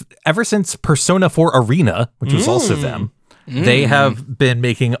they've ever since Persona 4 Arena, which was also them, they have been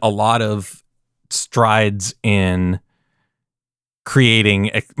making a lot of strides in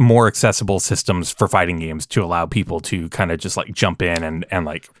creating more accessible systems for fighting games to allow people to kind of just like jump in and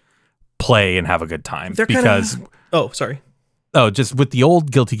like play and have a good time. Just with the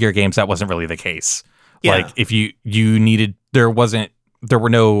old Guilty Gear games, that wasn't really the case. Yeah. Like if you needed, there were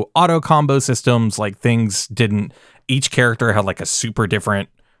no auto combo systems, like each character had like a super different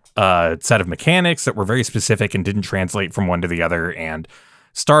set of mechanics that were very specific and didn't translate from one to the other. And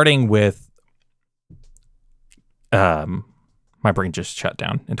starting with, my brain just shut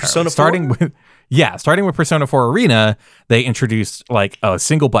down entirely. Starting with Persona 4 Arena, they introduced like a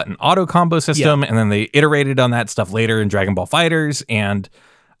single button auto combo system, and then they iterated on that stuff later in Dragon Ball Fighters, and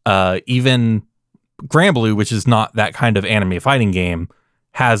even Grand Blue, which is not that kind of anime fighting game,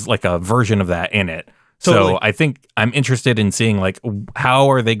 has like a version of that in it. Totally. So I think I'm interested in seeing like how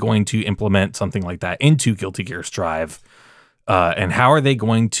are they going to implement something like that into Guilty Gear Strive, and how are they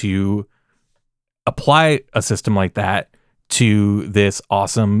going to apply a system like that to this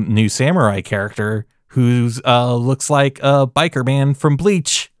awesome new samurai character who's looks like a biker man from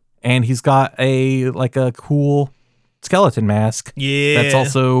Bleach, and he's got a cool skeleton mask. Yeah, that's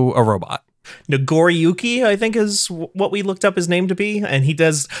also a robot. Nagoriyuki, I think, is what we looked up his name to be, and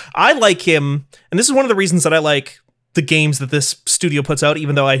I like him, and this is one of the reasons that I like the games that this studio puts out,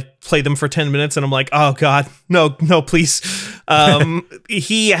 even though I play them for 10 minutes and I'm like, oh god, no, please.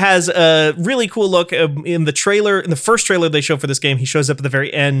 He has a really cool look in the first trailer they show for this game. He shows up at the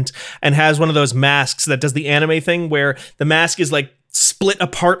very end and has one of those masks that does the anime thing where the mask is like split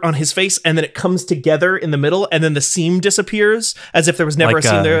apart on his face and then it comes together in the middle and then the seam disappears as if there was never a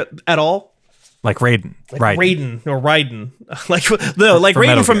seam there at all. Like Raiden. Raiden. Like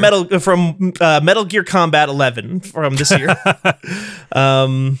Raiden from Metal Gear Combat 11 from this year.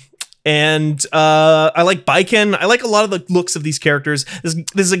 And I like Baiken. I like a lot of the looks of these characters. This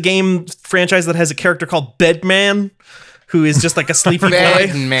is a game franchise that has a character called Bedman, who is just like a sleepy boy.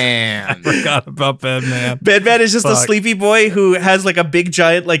 Bedman. I forgot about Bedman. Bedman is just a sleepy boy who has like a big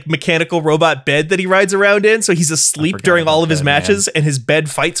giant like mechanical robot bed that he rides around in. So he's asleep during all of his matches and his bed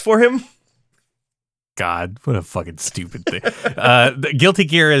fights for him. God, what a fucking stupid thing. The Guilty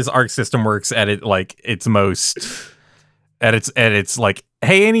Gear is Arc System Works at its most, at its like,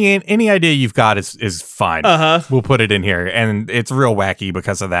 hey, any idea you've got is fine. We'll put it in here, and it's real wacky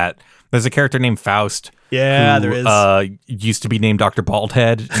because of that. There's a character named Faust. Yeah, who, there is. Used to be named Dr.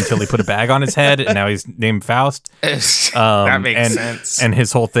 Baldhead until he put a bag on his head, and now he's named Faust. That makes sense. And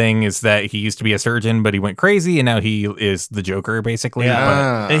his whole thing is that he used to be a surgeon, but he went crazy, and now he is the Joker, basically.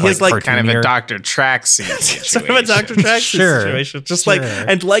 Yeah. But, And he's like kind of a cartoonier. Dr. Tracksuit Sort of a Dr. Tracksuit Sure, situation. Just sure.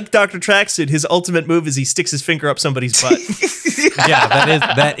 like Dr. Tracksuit, his ultimate move is he sticks his finger up somebody's butt.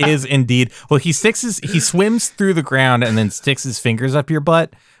 Yeah, that is indeed. Well, he swims through the ground and then sticks his fingers up your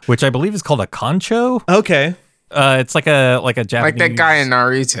butt, which I believe is called a concho. Okay. It's like a Japanese, like that guy in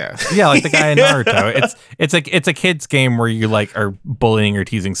Naruto. Yeah, like the guy in Naruto. It's a kid's game where you like are bullying or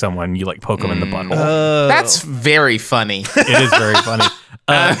teasing someone. You like poke them in the butthole. That's very funny. It is very funny.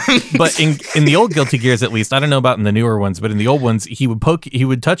 But in the old Guilty Gears, at least, I don't know about in the newer ones, but in the old ones, he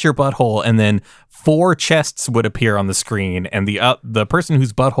would touch your butthole, and then 4 chests would appear on the screen, and the person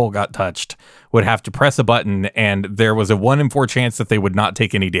whose butthole got touched would have to press a button, and there was a 1 in 4 chance that they would not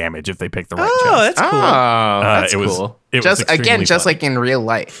take any damage if they picked the right chest. Oh, that's cool. That's it was- cool. it was just extremely fun. like in real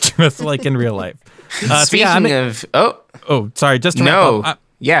life. Just like in real life. Speaking of, sorry, just to no, wrap up,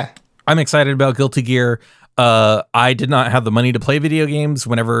 yeah. I'm excited about Guilty Gear. I did not have the money to play video games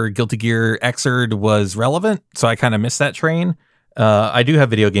whenever Guilty Gear Xrd was relevant, so I kind of missed that train. I do have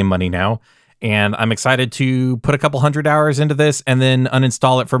video game money now, and I'm excited to put a couple 100 hours into this and then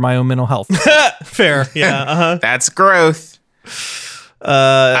uninstall it for my own mental health. Fair. Yeah. Uh-huh. That's growth.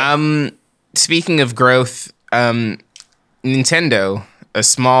 Speaking of growth, Nintendo, a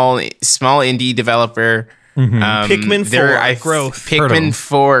small indie developer. Pikmin 4 growth. Pikmin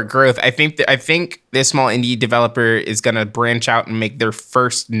 4 growth. I think this small indie developer is gonna branch out and make their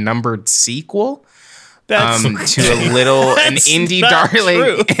first numbered sequel. That's To a little an indie not darling,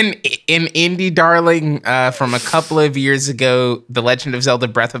 true. an indie darling from a couple of years ago, The Legend of Zelda: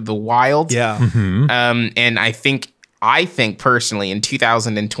 Breath of the Wild. Yeah. And I think personally in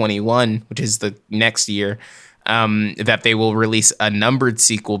 2021, which is the next year, that they will release a numbered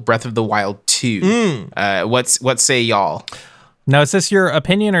sequel, Breath of the Wild 2. What say y'all? Now, is this your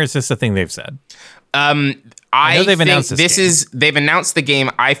opinion or is this a thing they've said? I know they've think announced this game. they've announced the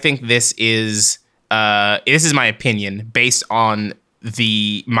game. I think this is my opinion based on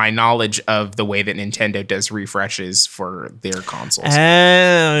my knowledge of the way that Nintendo does refreshes for their consoles.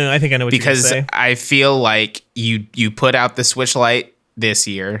 I think I know what you're Because going to say. I feel like you put out the Switch Lite this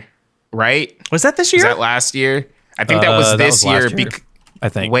year, right? Was that this year? Was that last year? I think that was That this was last year. year. I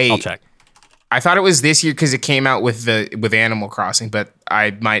think. Wait. I'll check. I thought it was this year because it came out with Animal Crossing, but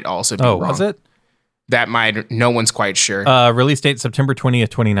I might also be wrong. Was it? No one's quite sure. Release date September 20th,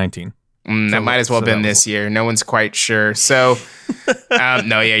 2019. That might as well have been this year. No one's quite sure. So,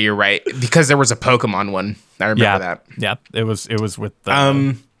 no, yeah, you're right. Because there was a Pokemon one. I remember that. Yeah, it was with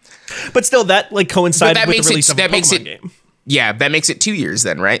the But still, that like coincided that with makes the it- release of a that makes Pokemon it- game. Yeah, that makes it 2 years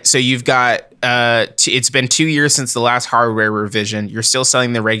then, right? So you've got it's been 2 years since the last hardware revision. You're still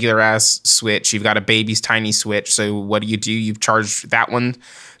selling the regular ass Switch. You've got a baby's tiny Switch. So what do? You've charged that one.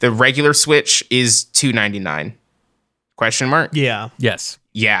 The regular Switch is $299. Question mark? Yeah. yes.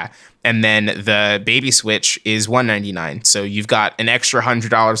 Yeah. And then the baby Switch is $199. So you've got an extra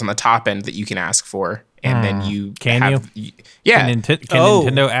 $100 on the top end that you can ask for. And then you Can Yeah. Can Oh.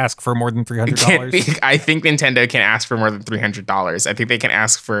 Nintendo ask for more than $300? I think Nintendo can ask for more than $300. I think they can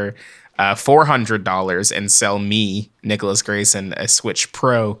ask for $400 and sell me, Nicholas Grayson, a Switch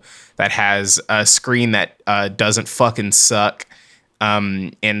Pro that has a screen that doesn't fucking suck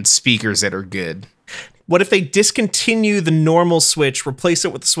and speakers that are good. What if they discontinue the normal Switch, replace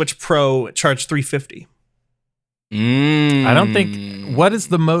it with the Switch Pro, charge $350? I don't think. What is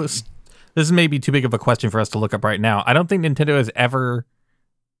the most? This is maybe too big of a question for us to look up right now. I don't think Nintendo has ever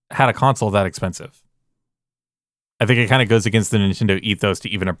had a console that expensive. I think it kind of goes against the Nintendo ethos to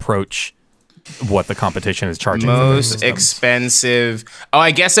even approach what the competition is charging. for their Most systems. expensive. Oh,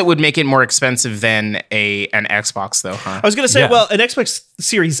 I guess it would make it more expensive than an Xbox, though, huh? I was going to say, Yeah. well, an Xbox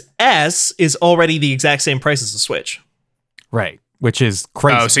Series S is already the exact same price as the Switch. Right, which is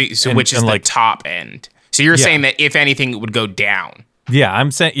crazy. Oh, so which is and the like top end? So you're Yeah. saying that if anything, it would go down.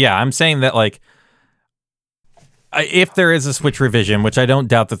 I'm saying that like if there is a Switch revision, which I don't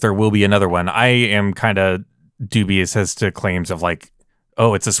doubt that there will be another one, I am kind of dubious as to claims of like,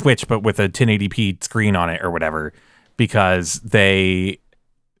 oh, it's a Switch but with a 1080p screen on it or whatever, because they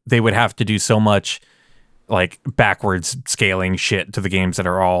would have to do so much like backwards scaling shit to the games that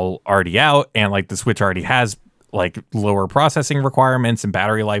are all already out, and like the Switch already has like lower processing requirements and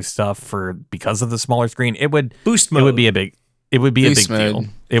battery life stuff because of the smaller screen. It would Boost It mode. would be a big Boost deal. mode.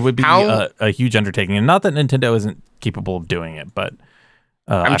 It would be How- a huge undertaking, and not that Nintendo isn't capable of doing it, but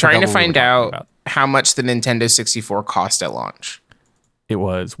I I'm forgot trying to what we were find talking out about. how much the Nintendo 64 cost at launch. It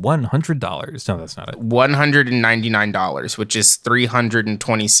was $100. No, that's not it. $199, which is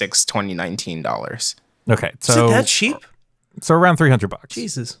 $326 2019 dollars. Okay, Is it so that cheap? so around $300.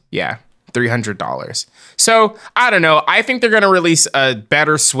 Jesus. Yeah, $300. So I don't know. I think they're going to release a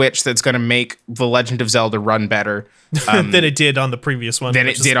better Switch that's going to make The Legend of Zelda run better Than it did on the previous one. than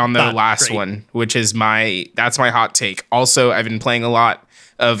which it is did on the not last great. one, which is that's my hot take. Also, I've been playing a lot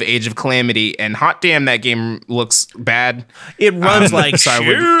of Age of Calamity, and hot damn, that game looks bad. It runs like So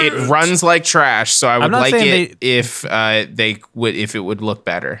shit. it runs like trash. So I would not like saying it if it would look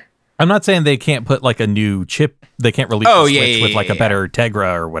better. I'm not saying they can't put like a new chip. They can't release Oh, a yeah, Switch yeah, with like yeah, a better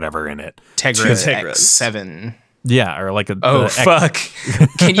Tegra or whatever in it. Tegra Tegras. X7. Yeah, or like a Oh the X- fuck!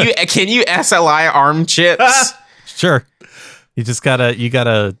 Can you SLI ARM chips? Sure. You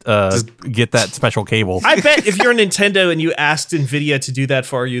gotta get that special cable. I bet if you're Nintendo and you asked Nvidia to do that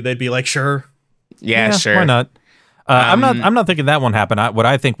for you, they'd be like, sure. Yeah, sure. Why not? I'm not thinking that won't happen. What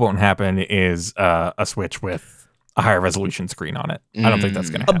I think won't happen is a Switch with a higher resolution screen on it. I don't think that's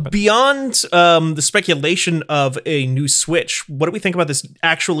going to happen. Beyond the speculation of a new Switch, what do we think about this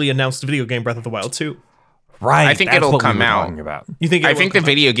actually announced video game, Breath of the Wild 2? Right. I think that's it'll what we come were out. talking about. You think? I think the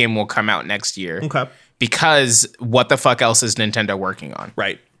video game will come out next year. Okay. Because what the fuck else is Nintendo working on?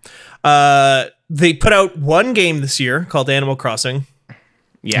 Right. They put out one game this year called Animal Crossing.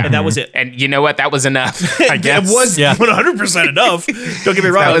 Yeah. And that was it. And you know what? That was enough. I guess. It was Yeah. 100% enough. Don't get me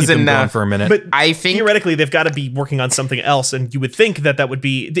wrong. That was Keep them going enough. for a minute. But I think theoretically, they've got to be working on something else, and you would think that would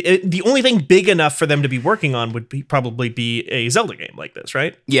be the only thing big enough for them to be working on would probably be a Zelda game like this,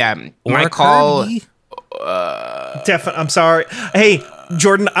 right? yeah. Or My a call. Kirby. I'm sorry. Hey,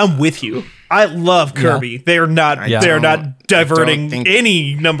 Jordan, I'm with you. I love Kirby. They are not. Yeah. They are don't not diverting think-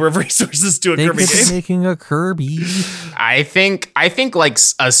 any number of resources to a They Kirby could game. be making a Kirby. I think like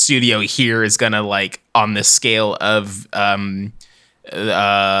a studio here is gonna like on the scale of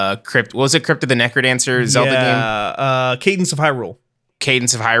Crypt. What was it? Crypt of the Necrodancer Zelda game. Cadence of Hyrule.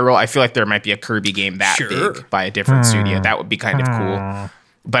 Cadence of Hyrule. I feel like there might be a Kirby game that Sure. big by a different studio. That would be kind of cool.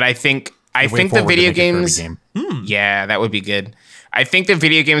 But I think Way the forward to video make a Kirby games. game. Yeah, that would be good. I think the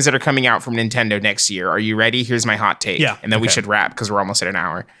video games that are coming out from Nintendo next year. Are you ready? Here's my hot take. Yeah. And then we should wrap because we're almost at an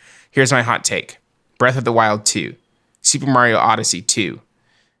hour. Here's my hot take: Breath of the Wild 2, Super Mario Odyssey 2,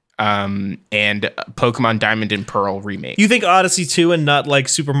 and Pokemon Diamond and Pearl remake. You think Odyssey 2 and not like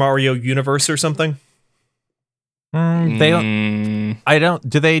Super Mario Universe or something? They don't. I don't.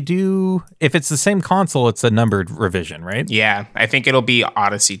 Do they do? If it's the same console, it's a numbered revision, right? Yeah, I think it'll be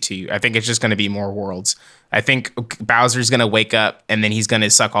Odyssey 2. I think it's just going to be more worlds. I think Bowser's going to wake up and then he's going to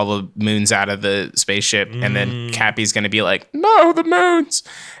suck all the moons out of the spaceship. And then Cappy's going to be like, no, the moons.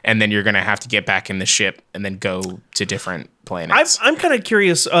 And then you're going to have to get back in the ship and then go to different planets. I'm kind of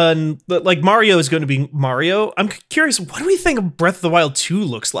curious on like Mario is going to be Mario. I'm curious. What do we think Breath of the Wild 2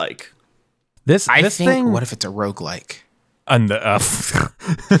 looks like? This I this think, thing. what if it's a roguelike? Sorry.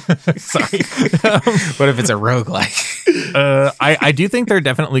 What if it's a roguelike? I do think they're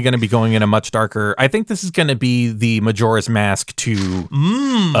definitely going to be going in a much darker. I think this is going to be the Majora's Mask to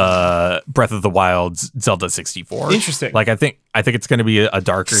Breath of the Wild's Zelda 64. Interesting. Like I think it's going to be a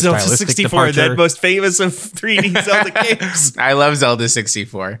darker Zelda stylistic 64, departure. that most famous of 3D Zelda games. I love Zelda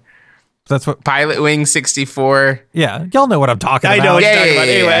 64. That's what. Pilot Wing 64. Yeah, y'all know what I'm talking I about. know what you're Yeah, talking yeah, about.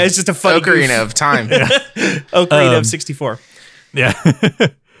 yeah, Anyway, yeah. it's just a funny Ocarina goof. of Time. Ocarina of 64. Yeah.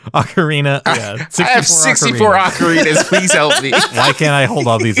 Ocarina. Yeah. I have 64 ocarinas. Please help me. Why can't I hold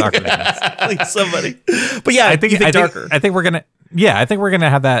all these ocarinas? Please, somebody. But yeah, I think darker. I think we're gonna. Yeah, I think we're gonna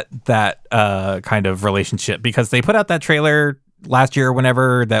have that kind of relationship because they put out that trailer last year, or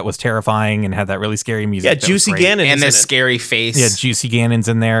whenever, that was terrifying and had that really scary music. Yeah, that was Juicy great. Ganon And is the in it. scary face. Yeah, Juicy Ganon's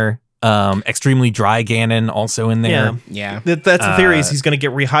in there. Extremely Dry Ganon also in there. Yeah. Yeah. That's the theory is he's going to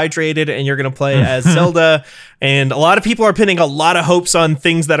get rehydrated and you're going to play as Zelda. And a lot of people are pinning a lot of hopes on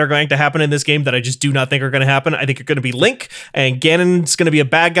things that are going to happen in this game that I just do not think are going to happen. I think it's going to be Link and Ganon's going to be a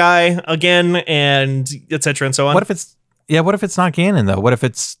bad guy again and et cetera and so on. What if it's not Ganon though? What if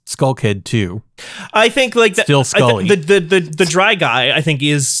it's Skull Kid too? I think like Still Scully. the dry guy I think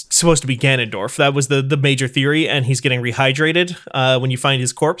is supposed to be Ganondorf. That was the major theory, and he's getting rehydrated when you find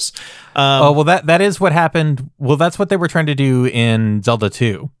his corpse. Oh well, that is what happened. Well, that's what they were trying to do in Zelda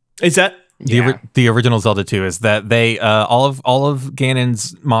 2. Is that The original Zelda 2 is that they all of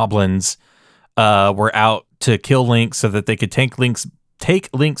Ganon's moblins were out to kill Link so that they could take Link's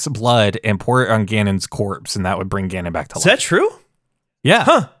blood and pour it on Ganon's corpse, and that would bring Ganon back to life. is that true? Yeah.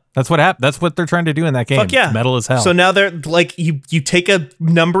 Huh. That's what happened. That's what they're trying to do in that game. Fuck yeah. It's metal as hell. So now they're like you take a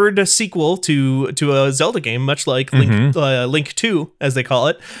numbered sequel to a Zelda game, much like Link 2, as they call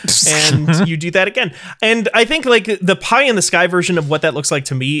it, and you do that again. And I think like the pie in the sky version of what that looks like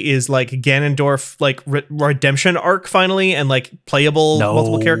to me is like Ganondorf like redemption arc finally, and like playable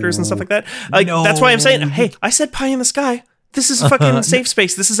multiple characters and stuff like that. Like that's why I'm saying, hey, I said pie in the sky. This is a fucking safe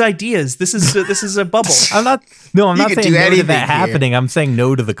space. This is ideas. This is a bubble. I'm not saying no to that happening. I'm saying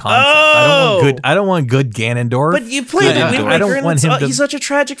no to the concept. I don't want good Ganondorf. But you played it. I don't want him to. He's such a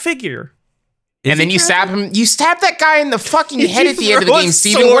tragic figure. And then you stab him. You stab that guy in the fucking head at the end of the game,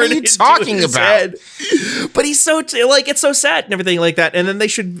 Steven. What are you talking about? But he's so like it's so sad and everything like that. And then they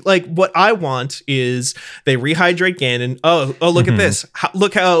should like what I want is they rehydrate Ganon. Oh, look at this.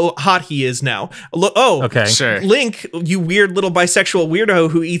 Look how hot he is now. Look. Oh, okay, sure. Link, you weird little bisexual weirdo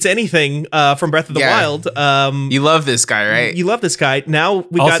who eats anything from Breath of the Wild. You love this guy, right? You love this guy. Now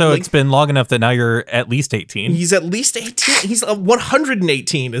we also, got. Also, it's been long enough that now you're at least 18. He's at least 18. He's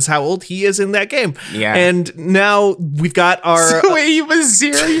 118 is how old he is in that game. Yeah. And now we've got our... So wait, he was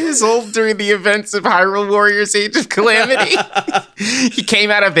 0 years old during the events of Hyrule Warriors Age of Calamity? He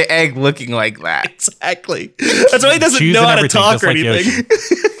came out of the egg looking like that. Exactly. That's why he doesn't know how to talk or anything.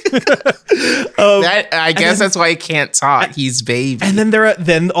 I guess that's why he can't talk. He's baby. And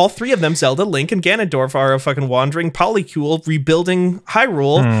then all three of them, Zelda, Link, and Ganondorf, are a fucking wandering polycule rebuilding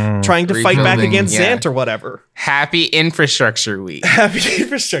Hyrule, trying to fight back against Zant or whatever. Happy Infrastructure Week. Happy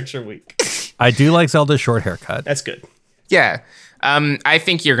Infrastructure Week. I do like Zelda's short haircut. That's good. Yeah. I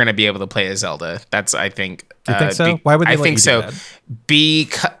think you're going to be able to play as Zelda. That's, I think. You think so? Why would they let you do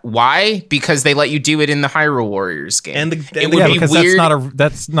that? Why? Because they let you do it in the Hyrule Warriors game. And it would be weird.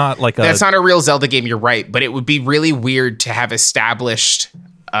 That's not a real Zelda game. You're right, but it would be really weird to have established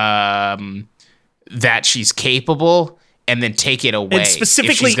that she's capable and then take it away. And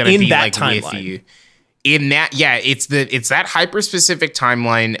specifically in that timeline. In that, it's that hyper specific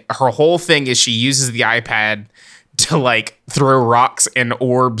timeline. Her whole thing is she uses the iPad to like throw rocks and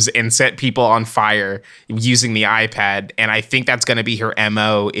orbs and set people on fire using the iPad. And I think that's going to be her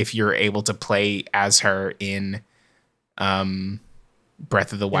MO if you're able to play as her in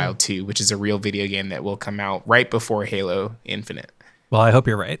Breath of the Wild 2, which is a real video game that will come out right before Halo Infinite. Well, I hope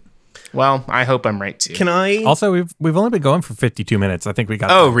you're right. Well, I hope I'm right too. Can I? Also, we've only been going for 52 minutes. I think we got.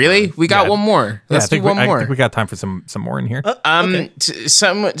 Oh, really? We got one more. Let's do one more. I think we got time for some more in here. Okay.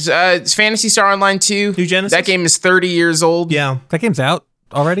 Phantasy Star Online 2. New Genesis. That game is 30 years old. Yeah, that game's out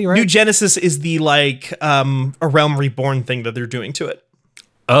already, right? New Genesis is the like a Realm Reborn thing that they're doing to it.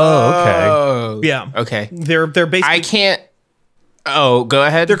 Oh, okay. Yeah. Okay. They're basically. I can't. Oh, go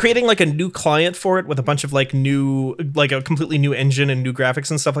ahead. They're creating like a new client for it with a bunch of like new, like a completely new engine and new graphics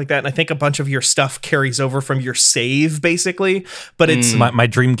and stuff like that. And I think a bunch of your stuff carries over from your save, basically. But it's my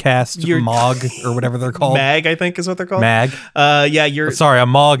Dreamcast MOG or whatever they're called. MAG, I think, is what they're called. MAG. You're sorry. A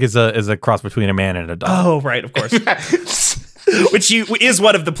MOG is a cross between a man and a dog. Oh, right, of course. Which is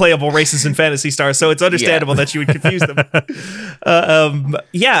one of the playable races in Phantasy Star, so it's understandable that you would confuse them.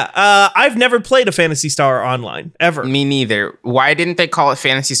 I've never played a Phantasy Star Online, ever. Me neither. Why didn't they call it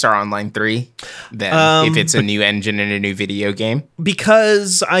Phantasy Star Online 3 then, if it's a new engine and a new video game?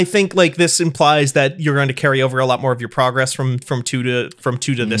 Because I think like this implies that you're going to carry over a lot more of your progress from 2 to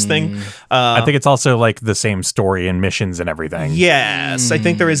this thing. I think it's also like the same story and missions and everything. Yes, I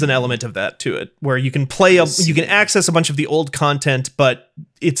think there is an element of that to it, where you can you can access a bunch of the old content, but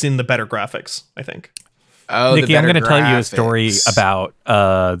it's in the better graphics, I think. Oh, Nikki, I'm going to tell you a story about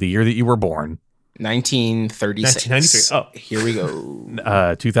the year that you were born. 1936. 1993. Oh, here we go.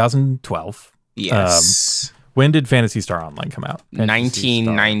 2012. Yes. When did Phantasy Star Online come out?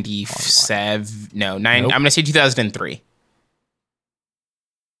 1997. No, nope. I'm going to say 2003.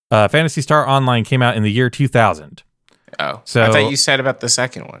 Phantasy Star Online came out in the year 2000. Oh, so I thought you said about the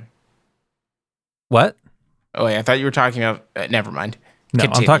second one. What? Oh, wait, I thought you were talking about. Never mind. No,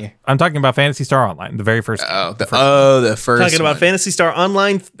 I'm talking about Phantasy Star Online, the very first. The first. Talking about Phantasy Star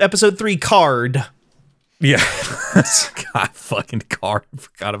Online, Episode 3, Card. Yeah. God, fucking Card. I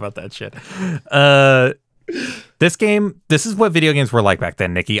forgot about that shit. This is what video games were like back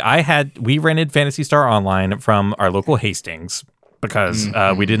then, Nikki. We rented Phantasy Star Online from our local Hastings because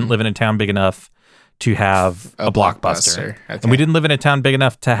we didn't live in a town big enough to have a Blockbuster. Okay. And we didn't live in a town big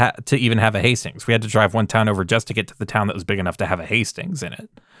enough to even have a Hastings. We had to drive one town over just to get to the town that was big enough to have a Hastings in it.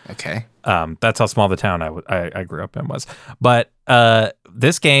 Okay. That's how small the town I grew up in was. But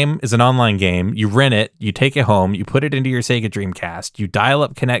this game is an online game. You rent it, you take it home, you put it into your Sega Dreamcast, you dial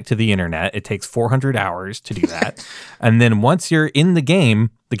up connect to the internet. It takes 400 hours to do that. And then once you're in the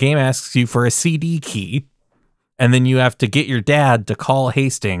game asks you for a CD key. and then you have to get your dad to call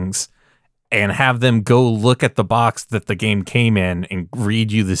Hastings and have them go look at the box that the game came in and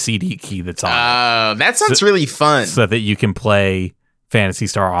read you the CD key that's on it. That sounds really fun. So that you can play Phantasy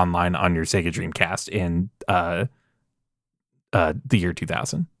Star Online on your Sega Dreamcast in the year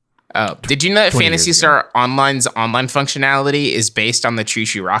 2000. Oh, did you know that 20 Phantasy years Star Online's online functionality is based on the Choo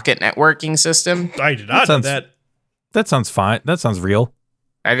Choo Rocket networking system? I did not know that. That sounds fine. That sounds real.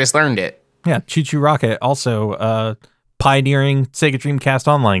 I just learned it. Yeah, Choo Choo Rocket, also pioneering Sega Dreamcast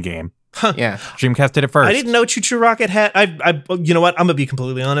online game. Yeah. Dreamcast did it first. I didn't know Choo Choo Rocket had. I you know what? I'm gonna be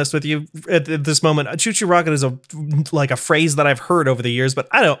completely honest with you at this moment. Choo Choo Rocket is a phrase that I've heard over the years, but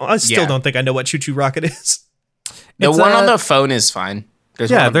I still don't think I know what Choo Choo Rocket is. The It's one on the phone is fine.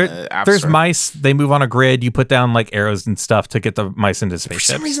 There's one on the App there's Store. mice. They move on a grid. You put down like arrows and stuff to get the mice into For spaceships.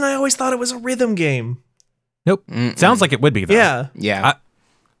 some reason, I always thought it was a rhythm game. Nope. Sounds like it would be though. Yeah. Yeah.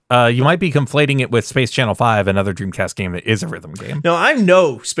 You might be conflating it with Space Channel 5, another Dreamcast game that is a rhythm game. No, I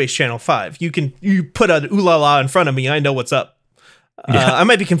know Space Channel 5. You put an ooh la la in front of me, I know what's up. I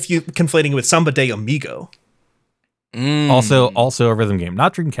might be conflating it with Samba de Amigo. Also a rhythm game,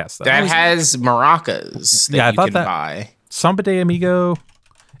 not Dreamcast though. that has maracas that Yeah, I you thought can that- buy. Samba de Amigo.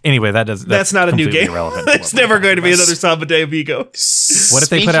 Anyway, that's not a new completely game. irrelevant to It's what we're never going to be talking another Samba de Amigo. What if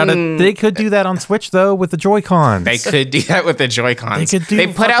they put out they could do that on Switch though with the Joy-Cons. They could do that with the Joy-Cons. They could do They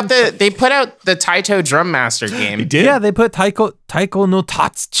put out fucking the Taito Drum Master game. Yeah, they put Taiko no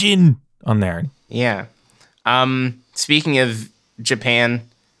Tatsujin on there. Yeah. Speaking of Japan,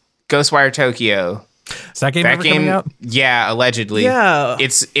 Ghostwire Tokyo. Is that game That ever game, coming out? yeah, allegedly. Yeah.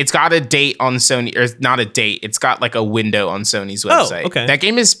 It's got a date on Sony, or not a date. It's got like a window on Sony's website. okay. That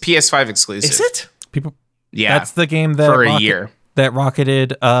game is PS5 exclusive. Is it? People Yeah. That's the game that for a year. that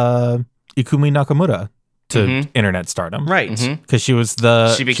rocketed Ikumi Nakamura to internet stardom. Right. Because she was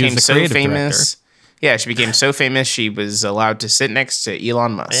the She became the so creative famous. director. Yeah, she became so famous she was allowed to sit next to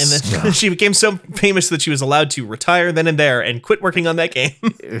Elon Musk. And then she became so famous that she was allowed to retire then and there and quit working on that game.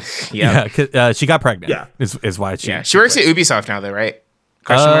 yeah. 'Cause, she got pregnant. Yeah. is why she. Yeah. She works at Ubisoft now though, right?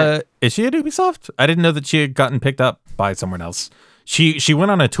 Question mark? Is she at Ubisoft? I didn't know that she had gotten picked up by someone else. She went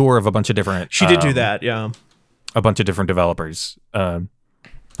on a tour of a bunch of different. She did do that, yeah. A bunch of different developers.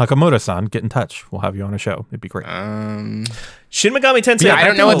 Nakamoto-san, get in touch. We'll have you on a show. It'd be great. Shin Megami Tensei. Yeah, I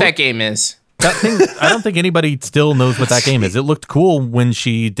don't know what that game is. That thing, I don't think anybody still knows what that game is. It looked cool when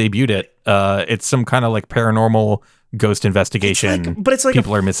she debuted it. It's some kind of like paranormal ghost investigation. but it's like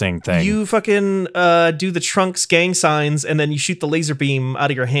people are missing thing. You fucking do the Trunks gang signs and then you shoot the laser beam out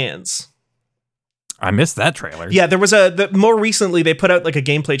of your hands. I missed that trailer. Yeah, there was more recently they put out like a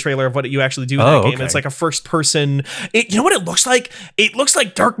gameplay trailer of what you actually do in that game. Okay. It's like a first person. You know what it looks like? It looks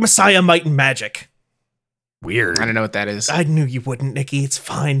like Dark Messiah Might and Magic. Weird. I don't know what that is. I knew you wouldn't, Nikki. It's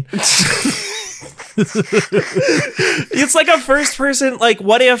fine. It's like a first person. Like,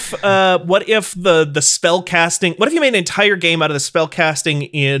 what if the spell casting? What if you made an entire game out of the spell casting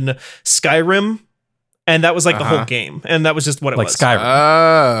in Skyrim, and that was like the whole game, and that was just what it Like was. Skyrim.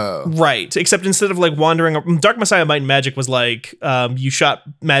 Oh. Right. Except instead of like wandering, Dark Messiah Might and Magic was like you shot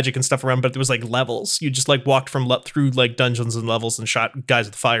magic and stuff around, but there was like levels. You just like walked through like dungeons and levels and shot guys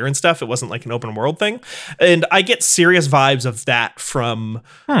with fire and stuff. It wasn't like an open world thing. And I get serious vibes of that from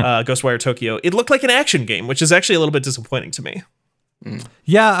Ghostwire Tokyo. It looked like an action game, which is actually a little bit disappointing to me.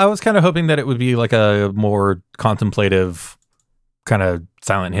 Yeah, I was kind of hoping that it would be like a more contemplative, kind of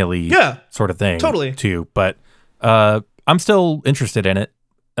Silent Hilly sort of thing. Totally. Too. But I'm still interested in it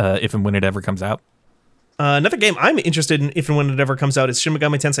if and when it ever comes out. Another game I'm interested in if and when it ever comes out is Shin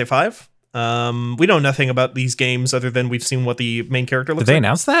Megami Tensei 5. We know nothing about these games other than we've seen what the main character looks Did they like.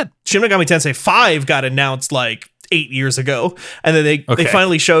 announce that? Shin Megami Tensei 5 got announced like 8 years ago, and then they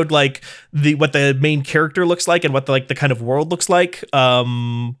finally showed like what the main character looks like and what the kind of world looks like.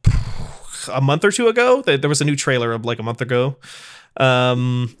 A month or two ago, there was a new trailer of like a month ago,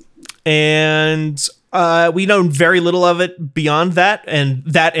 and we know very little of it beyond that.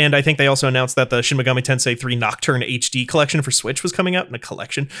 And I think they also announced that the Shin Megami Tensei 3 Nocturne HD collection for Switch was coming out, and a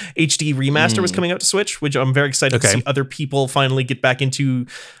collection HD remaster was coming out to Switch, which I'm very excited to see other people finally get back into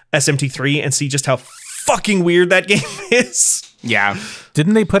SMT3 and see just how fucking weird that game is. Yeah.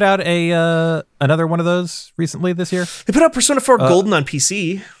 Didn't they put out a another one of those recently this year? They put out Persona 4 Golden on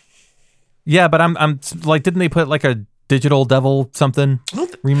PC. Yeah, but I'm like, didn't they put like a Digital Devil something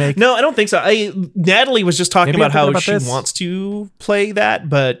remake? No, I don't think so. Natalie was just talking Maybe about I'm how thinking about she this. wants to play that,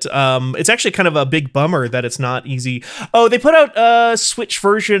 but it's actually kind of a big bummer that it's not easy. Oh, they put out a Switch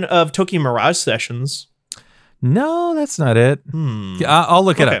version of Tokyo Mirage Sessions. No, that's not it. I'll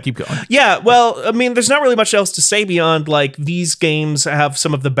look it up. Keep going. Yeah, well, I mean, there's not really much else to say beyond like these games have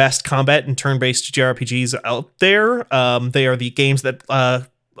some of the best combat and turn-based JRPGs out there. They are the games that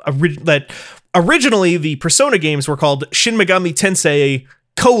originally the Persona games were called Shin Megami Tensei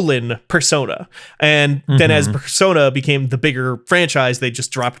Persona, and then as Persona became the bigger franchise, they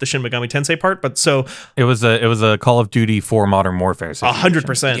just dropped the Shin Megami Tensei part. But so it was a Call of Duty for Modern Warfare.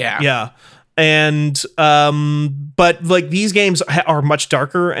 100%. Yeah. And but like these games are much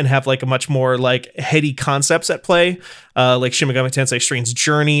darker and have like a much more like heady concepts at play. Like Shin Megami Tensei Strange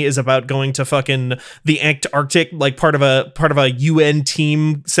Journey is about going to fucking the Antarctic, like part of a UN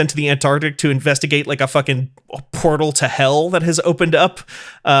team sent to the Antarctic to investigate like a fucking portal to hell that has opened up.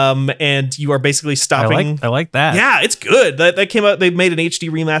 And you are basically stopping. I like that. Yeah, it's good. That came out. They made an HD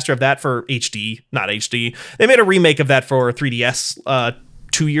remaster of that for HD, not HD. They made a remake of that for 3DS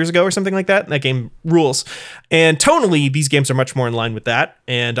 2 years ago or something like that. That game rules. And tonally, these games are much more in line with that.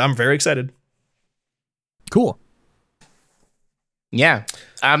 And I'm very excited. Cool. Yeah.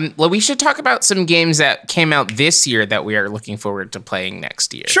 Well, we should talk about some games that came out this year that we are looking forward to playing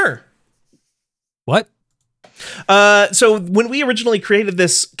next year. Sure. What? So when we originally created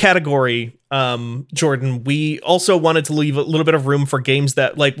this category, Jordan, we also wanted to leave a little bit of room for games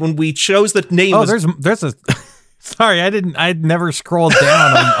that, like, when we chose the name. Oh, there's a. Sorry, I'd never scrolled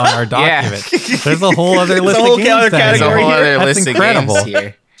down on our document. There's a whole other list of games. There's a whole other That's list incredible. of games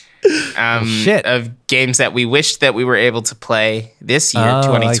here. Of games that we wish that we were able to play this year,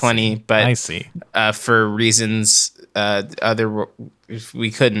 2020, but I see. For reasons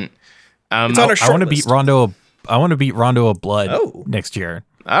we couldn't. It's on our short I want to list. beat Rondo. I want to beat Rondo of Blood next year.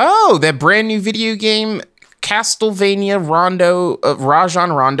 Oh, that brand new video game, Castlevania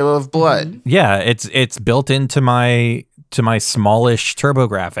Rajan Rondo of Blood. Yeah, it's built into my smallish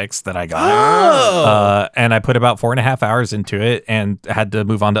TurboGrafx that I Oh. got. And I put about 4.5 hours into it and had to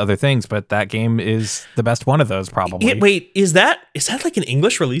move on to other things, but that game is the best one of those probably. Wait, is that like an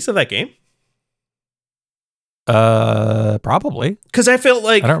English release of that game? Probably. Because I felt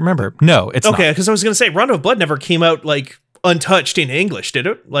like I don't remember. No, it's okay. not. Because I was gonna say Rondo of Blood never came out like untouched in English, did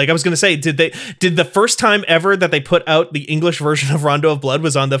it? Like I was gonna say, did the first time ever that they put out the English version of Rondo of Blood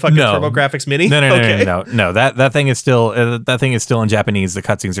was on the fucking TurboGrafx Mini? No. That thing is still in Japanese. The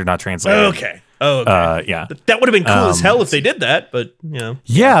cutscenes are not translated. Okay. Oh, okay. Yeah. That would have been cool as hell if they did that, but you know.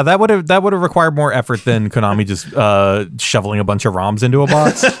 Yeah, that would have required more effort than Konami just shoveling a bunch of ROMs into a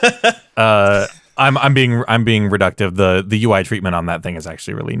box. I'm being reductive. The UI treatment on that thing is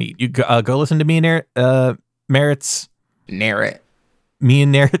actually really neat. You go listen to me and Merritt's review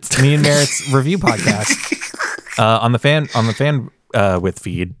podcast on the fan with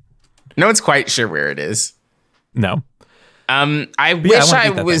feed. No one's quite sure where it is. No. I wish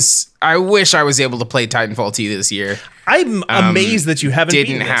I was able to play Titanfall 2 this year. I'm amazed that you haven't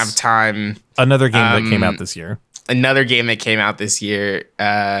didn't have time. Another game that came out this year. Another game that came out this year.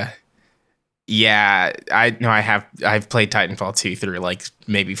 Yeah, I've played Titanfall 2 through like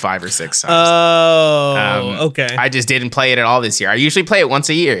maybe 5 or 6 times. Oh, okay. I just didn't play it at all this year. I usually play it once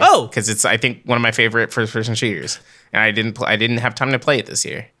a year. Oh, because it's I think one of my favorite first-person shooters, and I didn't have time to play it this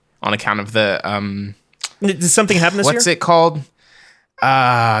year on account of the Did something happen this year? What's it called?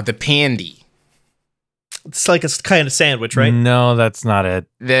 The Pandy. It's like a kind of sandwich, right? No, that's not it.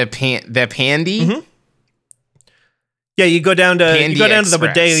 The Pandy. Mm-hmm. Yeah, you go down to Pandy the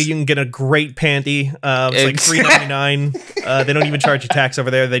bodega, you can get a great pandy. It's like $3.99. They don't even charge you tax over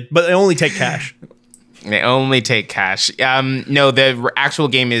there. But they only take cash. They only take cash. No, the actual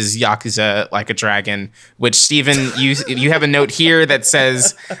game is Yakuza Like a Dragon, which Steven, you have a note here that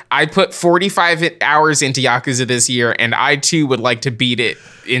says, I put 45 hours into Yakuza this year, and I too would like to beat it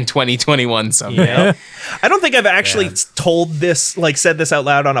in 2021 someday. Yeah. I don't think I've actually told this, like said this out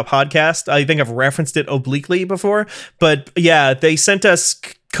loud on a podcast. I think I've referenced it obliquely before, but yeah, they sent us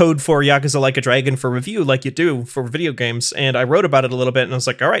code for Yakuza Like a Dragon for review, like you do for video games, and I wrote about it a little bit, and I was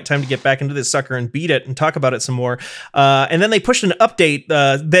like, all right, time to get back into this sucker and beat it and talk about it some more. And then they pushed an update,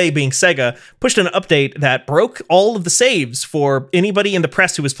 they being Sega, pushed an update that broke all of the saves for anybody in the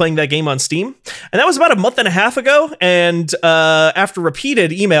press who was playing that game on Steam, and that was about a month and a half ago, and after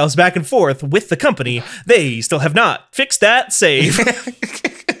repeated emails back and forth with the company, they still have not fixed that save.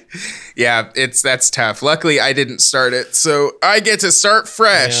 Yeah, that's tough. Luckily, I didn't start it, so I get to start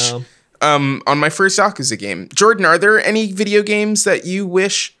fresh on my first Yakuza game. Jordan, are there any video games that you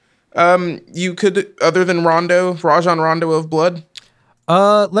wish you could, other than Rajan Rondo of Blood?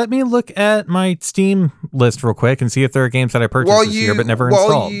 Let me look at my Steam list real quick and see if there are games that I purchased this year but never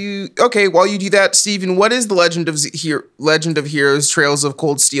installed. While you do that, Steven, what is the Legend of Heroes Trails of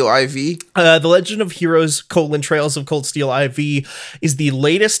Cold Steel IV? The Legend of Heroes: Trails of Cold Steel IV is the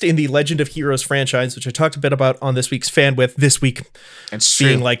latest in the Legend of Heroes franchise, which I talked a bit about on this week's Fan With this week. It's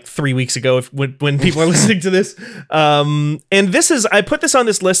being true. like 3 weeks ago when people are listening to this. And I put this on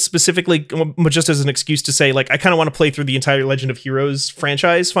this list specifically just as an excuse to say, like, I kind of want to play through the entire Legend of Heroes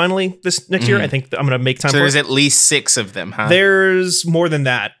franchise finally this next year. I think I'm going to make time for it. So there's at least 6 of them, huh? There's more than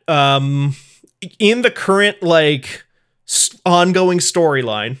that. In the current, like, ongoing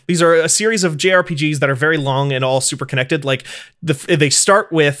storyline, these are a series of JRPGs that are very long and all super connected. Like, they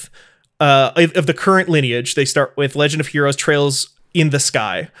start with, of the current lineage, they start with Legend of Heroes Trails in the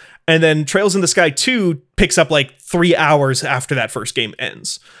Sky. And then Trails in the Sky 2 picks up like 3 hours after that first game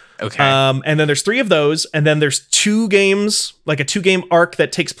ends. Okay. And then there's 3 of those, and then there's 2 games, like a 2-game arc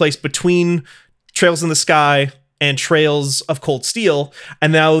that takes place between Trails in the Sky and Trails of Cold Steel,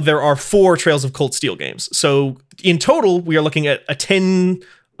 and now there are 4 Trails of Cold Steel games. So in total, we are looking at a 10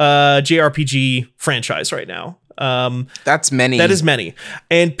 JRPG franchise right now. That's many. That is many.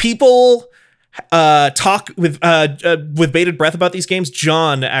 And people talk with bated breath about these games.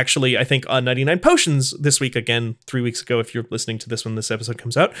 John, actually, I think on 99 Potions this week, again, 3 weeks ago, if you're listening to this when this episode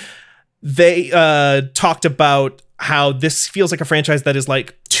comes out, they talked about how this feels like a franchise that is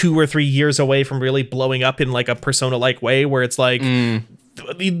like 2 or 3 years away from really blowing up in like a Persona-like way, where it's like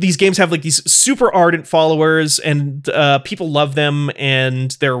these games have like these super ardent followers, and people love them,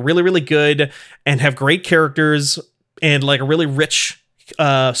 and they're really, really good and have great characters and like a really rich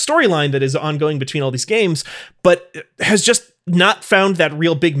storyline that is ongoing between all these games, but has just not found that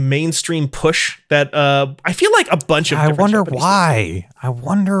real big mainstream push that I feel like a bunch of I different wonder Japanese why. I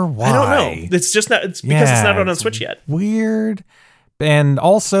wonder why. I don't know. It's just not. It's because it's not out on Switch yet. Weird. And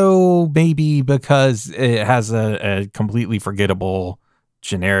also maybe because it has a completely forgettable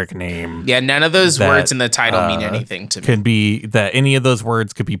generic name. Yeah, none of those words in the title mean anything to me. Could be that any of those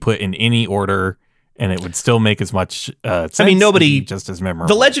words could be put in any order, and it would still make as much sense. I mean, nobody just as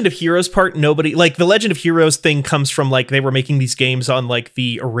memorable. The Legend of Heroes part, nobody like the Legend of Heroes thing comes from like they were making these games on like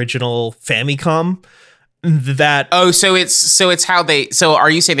the original Famicom. That so it's how they. So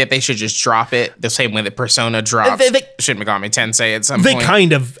are you saying that they should just drop it the same way that Persona dropped Shin Megami Tensei at some point? They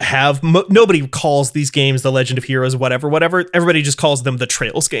kind of have. Nobody calls these games the Legend of Heroes, whatever. Everybody just calls them the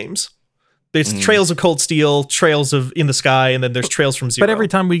Trails games. There's Trails of Cold Steel, Trails of In the Sky, and then there's Trails from Zero. But every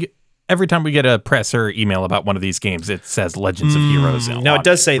time we get a press or email about one of these games, it says Legends of Heroes. No, it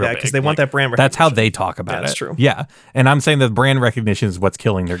does say that because they want that brand recognition. That's how they talk about it. That's true. Yeah. And I'm saying that brand recognition is what's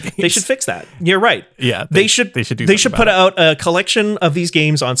killing their games. They should fix that. You're right. Yeah. They should put out a collection of these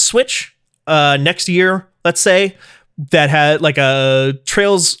games on Switch next year, let's say, that had like a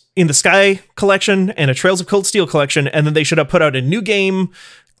Trails in the Sky collection and a Trails of Cold Steel collection, and then they should have put out a new game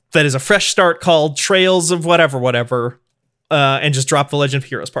that is a fresh start called Trails of whatever. And just drop the Legend of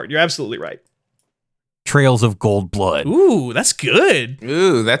Heroes part. You're absolutely right. Trails of Gold Blood. Ooh, that's good.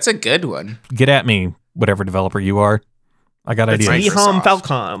 Ooh, that's a good one. Get at me, whatever developer you are. I got It's ideas. Nihon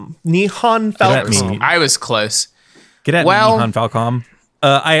Falcom. Nihon at me. Falcom. I was close. Get at me, Nihon Falcom.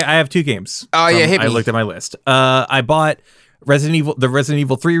 I have 2 games. Oh, yeah, hit me. I looked at my list. I bought the Resident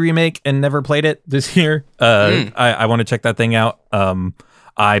Evil 3 remake and never played it this year. I want to check that thing out.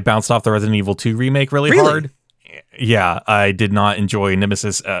 I bounced off the Resident Evil 2 remake really hard. Yeah, I did not enjoy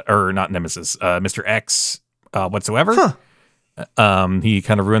Mr. X whatsoever. He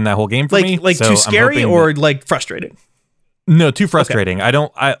kind of ruined that whole game for me. Like so too scary or like frustrating? No, too frustrating. Okay.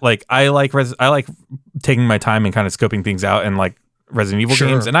 I like taking my time and kind of scoping things out and like Resident Evil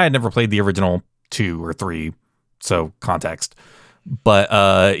games, and I had never played the original 2 or 3, so context.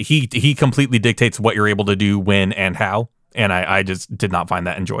 But he completely dictates what you're able to do, when, and how, and I just did not find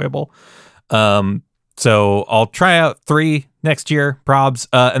that enjoyable. So I'll try out 3 next year, probs.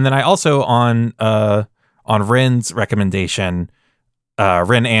 And then I also on Ren's recommendation,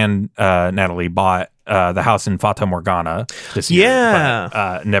 Ren and Natalie bought the house in Fata Morgana this year. Yeah,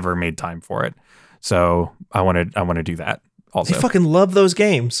 but, never made time for it. So I want to do that also. They fucking love those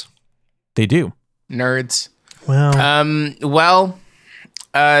games. They do. Nerds. Wow. Well,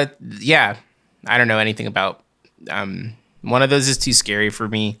 yeah. I don't know anything about one of those is too scary for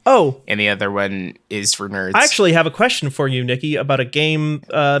me. Oh. And the other one is for nerds. I actually have a question for you, Nikki, about a game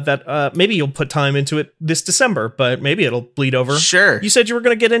that maybe you'll put time into it this December, but maybe it'll bleed over. Sure. You said you were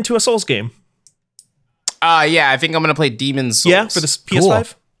going to get into a Souls game. Yeah, I think I'm going to play Demon's Souls. Yeah, for the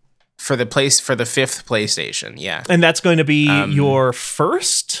PS5? For the 5th PlayStation, yeah. And that's going to be your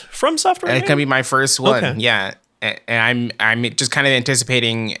first From Software game? It's going to be my first one, Okay. yeah. I'm just kind of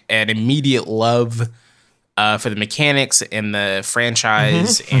anticipating an immediate love for the mechanics and the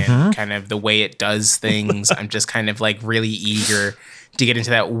franchise and kind of the way it does things. I'm just kind of like really eager to get into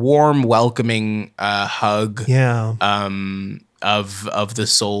that warm, welcoming hug. Yeah. Of the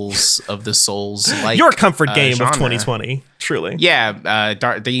souls like Your comfort game genre. of 2020, truly. Yeah,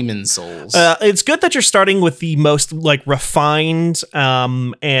 Demon Souls. It's good that you're starting with the most like refined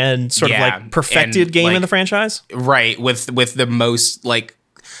and sort of like perfected and, game like, in the franchise. Right, with the most like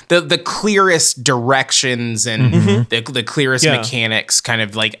the clearest directions and the clearest mechanics, kind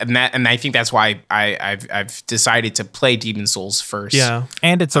of like, and I think that's why I've decided to play Demon Souls first. Yeah,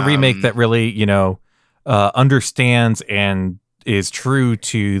 and it's a remake that really understands and is true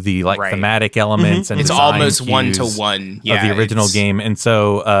to the like thematic elements and it's design almost cues 1-to-1 of the original game, and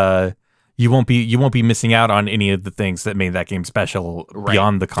so you won't be missing out on any of the things that made that game special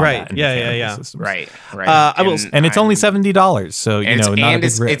beyond the combat. And mechanical systems. Right. And it's only $70, so not a big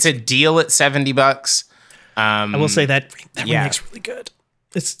risk. It's a deal at $70. I will say that remake's really good.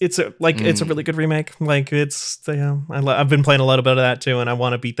 It's a really good remake. Like I've been playing a little bit of that too, and I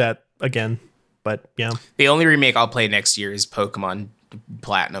want to beat that again. But yeah, the only remake I'll play next year is Pokemon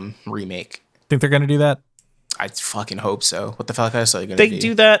Platinum remake. Think they're gonna do that? I fucking hope so. What the fuck else are they gonna do? They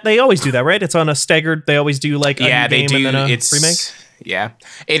do that. They always do that, right? It's on a staggered. They always do like a new game and then a remake. Yeah,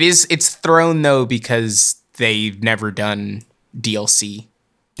 it is. It's thrown though because they've never done DLC.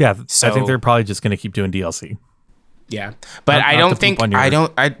 Yeah, so, I think they're probably just gonna keep doing DLC. Yeah, but I don't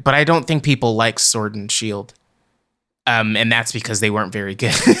think people like Sword and Shield. And that's because they weren't very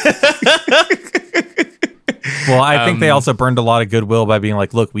good. Well, I think they also burned a lot of goodwill by being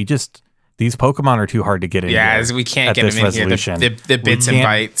like, look, these Pokemon are too hard to get in. Yeah, as we can't get them in here. The bits and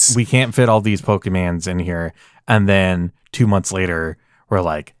bytes. We can't fit all these Pokemons in here. And then 2 months later, we're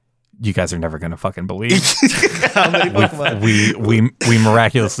like, you guys are never gonna fucking believe how many Pokemon we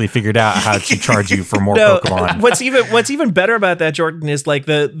miraculously figured out how to charge you for more Pokemon. What's even better about that, Jordan, is like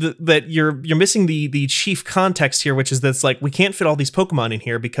that you're missing the chief context here, which is that's like we can't fit all these Pokemon in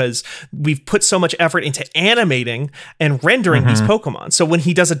here because we've put so much effort into animating and rendering these Pokemon. So when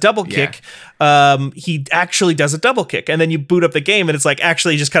he does a double kick, he actually does a double kick, and then you boot up the game and it's like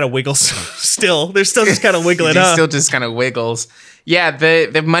actually just kind of wiggles. Still, they're still just kind of wiggling up. Still just kind of wiggles. Yeah,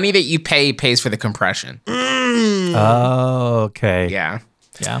 the money that you pay pays for the compression. Oh, okay. Yeah.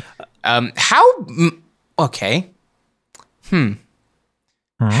 How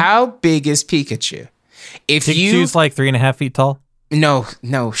big is Pikachu? Pikachu's like 3.5 feet tall. No,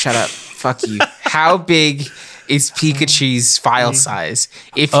 shut up. Fuck you. How big is Pikachu's file size?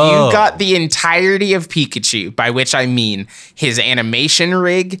 If you got the entirety of Pikachu, by which I mean his animation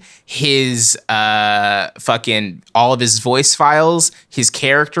rig, his fucking all of his voice files, his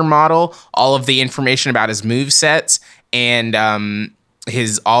character model, all of the information about his movesets, and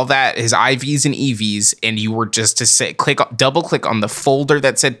his IVs and EVs, and you were just to double click on the folder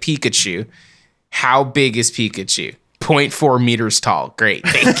that said Pikachu, how big is Pikachu? 0.4 meters tall. Great.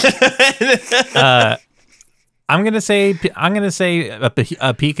 Thank you. I'm gonna say a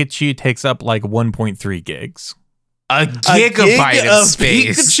Pikachu takes up like 1.3 gigs. A gigabyte of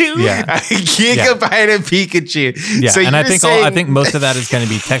space. Pikachu? Yeah. A gigabyte of Pikachu. Yeah, so and I think most of that is going to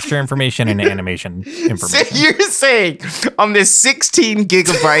be texture information and animation information. So you're saying on this 16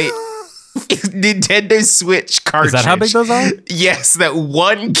 gigabyte Nintendo Switch cartridge. Is that how big those are? Yes, that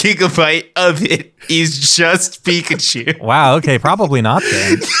 1 gigabyte of it is just Pikachu. Wow. Okay, probably not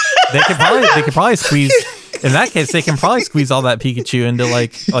then. They could probably squeeze. In that case, they can probably squeeze all that Pikachu into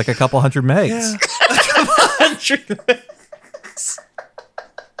like a couple hundred megs. Yeah. A couple hundred megs.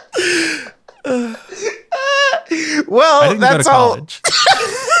 Well, that's all.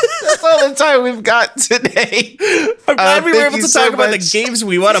 That's all the time we've got today. I'm glad we were able to talk about the games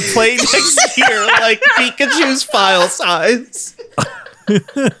we want to play next year, like Pikachu's file size.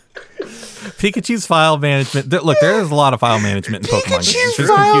 Pikachu's file management. Look, there is a lot of file management in Pokemon games. There's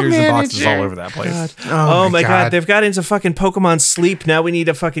computers and boxes all over that place. Oh my god, they've got into fucking Pokemon Sleep. Now we need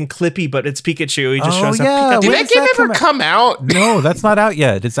a fucking Clippy, but it's Pikachu. He just shows up. Did that game ever come out? No, that's not out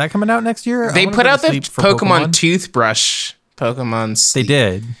yet. Is that coming out next year? They put out the Pokemon toothbrush. Pokemon Sleep. They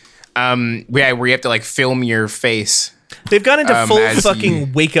did. Where you have to like film your face. They've gone into full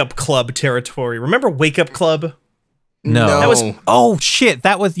fucking Wake Up Club territory. Remember Wake Up Club? No. That was shit.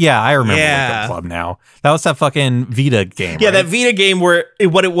 That was I remember Wake Up Club now. That was that fucking Vita game. Yeah, right? that Vita game where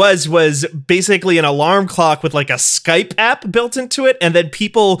what it was basically an alarm clock with like a Skype app built into it, and then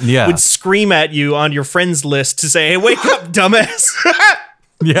people would scream at you on your friends list to say, "Hey, wake up, dumbass."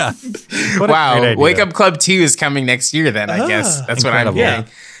 Yeah. Wow. Wake Up Club 2 is coming next year then, I guess. That's incredible. What I'm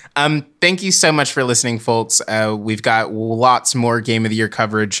hearing. Thank you so much for listening, folks. We've got lots more Game of the Year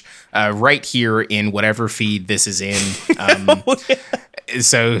coverage right here in whatever feed this is in.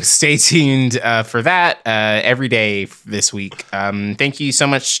 So stay tuned for that every day this week. Thank you so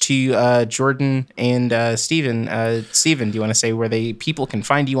much to Jordan and Steven. Steven, do you want to say where people can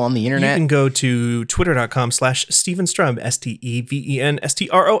find you on the internet? You can go to twitter.com/StevenStrom,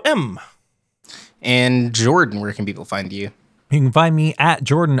 StevenStrom. And Jordan, where can people find you? You can find me at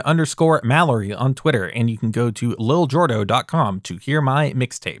Jordan_Mallory on Twitter, and you can go to liljordo.com to hear my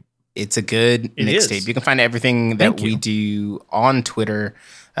mixtape. It's a good mixtape. You can find everything that we do on Twitter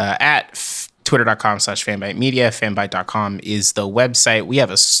at twitter.com/fanbytemedia. Fanbyte.com is the website. We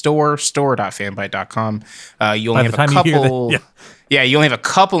have a store.fanbyte.com. You only have a couple. You only have a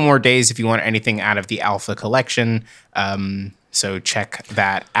couple more days if you want anything out of the Alpha collection. So check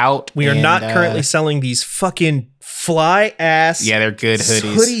that out. We are not currently selling these fucking fly ass. Yeah, they're good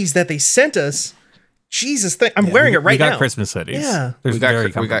hoodies that they sent us. Jesus, I'm wearing it right now. We got Christmas hoodies. Yeah, we got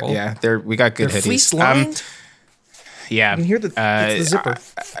good they're hoodies. Fleece lined. Yeah, you can hear the zipper.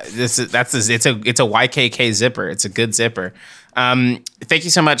 It's a YKK zipper. It's a good zipper. Thank you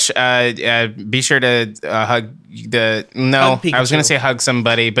so much. Be sure to hug I was gonna say hug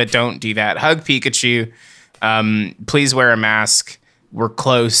somebody, but don't do that. Hug Pikachu. Please wear a mask. We're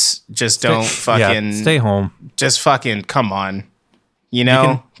close. Just don't stay home. Just fucking come on. You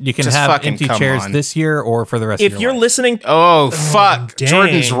know, you can have empty chairs this year or for the rest of your life. If you're listening, fuck,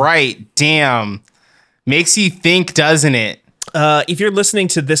 Jordan's right. Damn, makes you think, doesn't it? If you're listening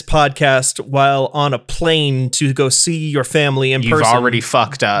to this podcast while on a plane to go see your family in person, you've already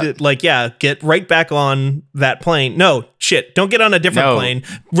fucked up. Get right back on that plane. No, shit, don't get on a different plane.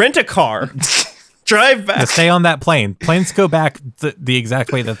 Rent a car. Drive back. Stay on that plane. Planes go back the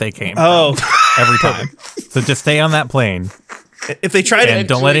exact way that they came. Every time. So just stay on that plane. If they try to,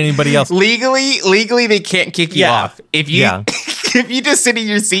 don't let anybody else. Legally, they can't kick you off. If you if you just sit in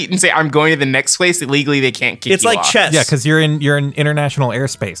your seat and say I'm going to the next place, legally they can't kick you off. It's like chess. Yeah, because you're in international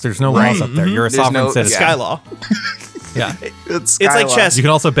airspace. There's no laws up there. You're a sovereign citizen. Sky law. Yeah, it's like chess. You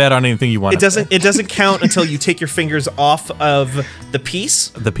can also bet on anything you want. It doesn't count until you take your fingers off of the piece.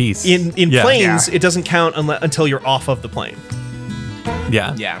 The piece in planes, it doesn't count until you're off of the plane.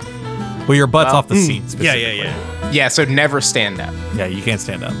 Yeah. Well, your butt's off the seat. Yeah, so never stand up. Yeah, you can't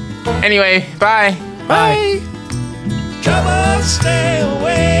stand up. Anyway, bye. Bye. Trouble, stay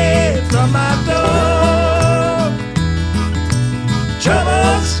away from my door.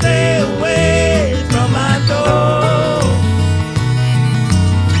 Trouble, stay away from my door.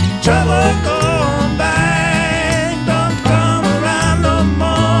 Trouble, go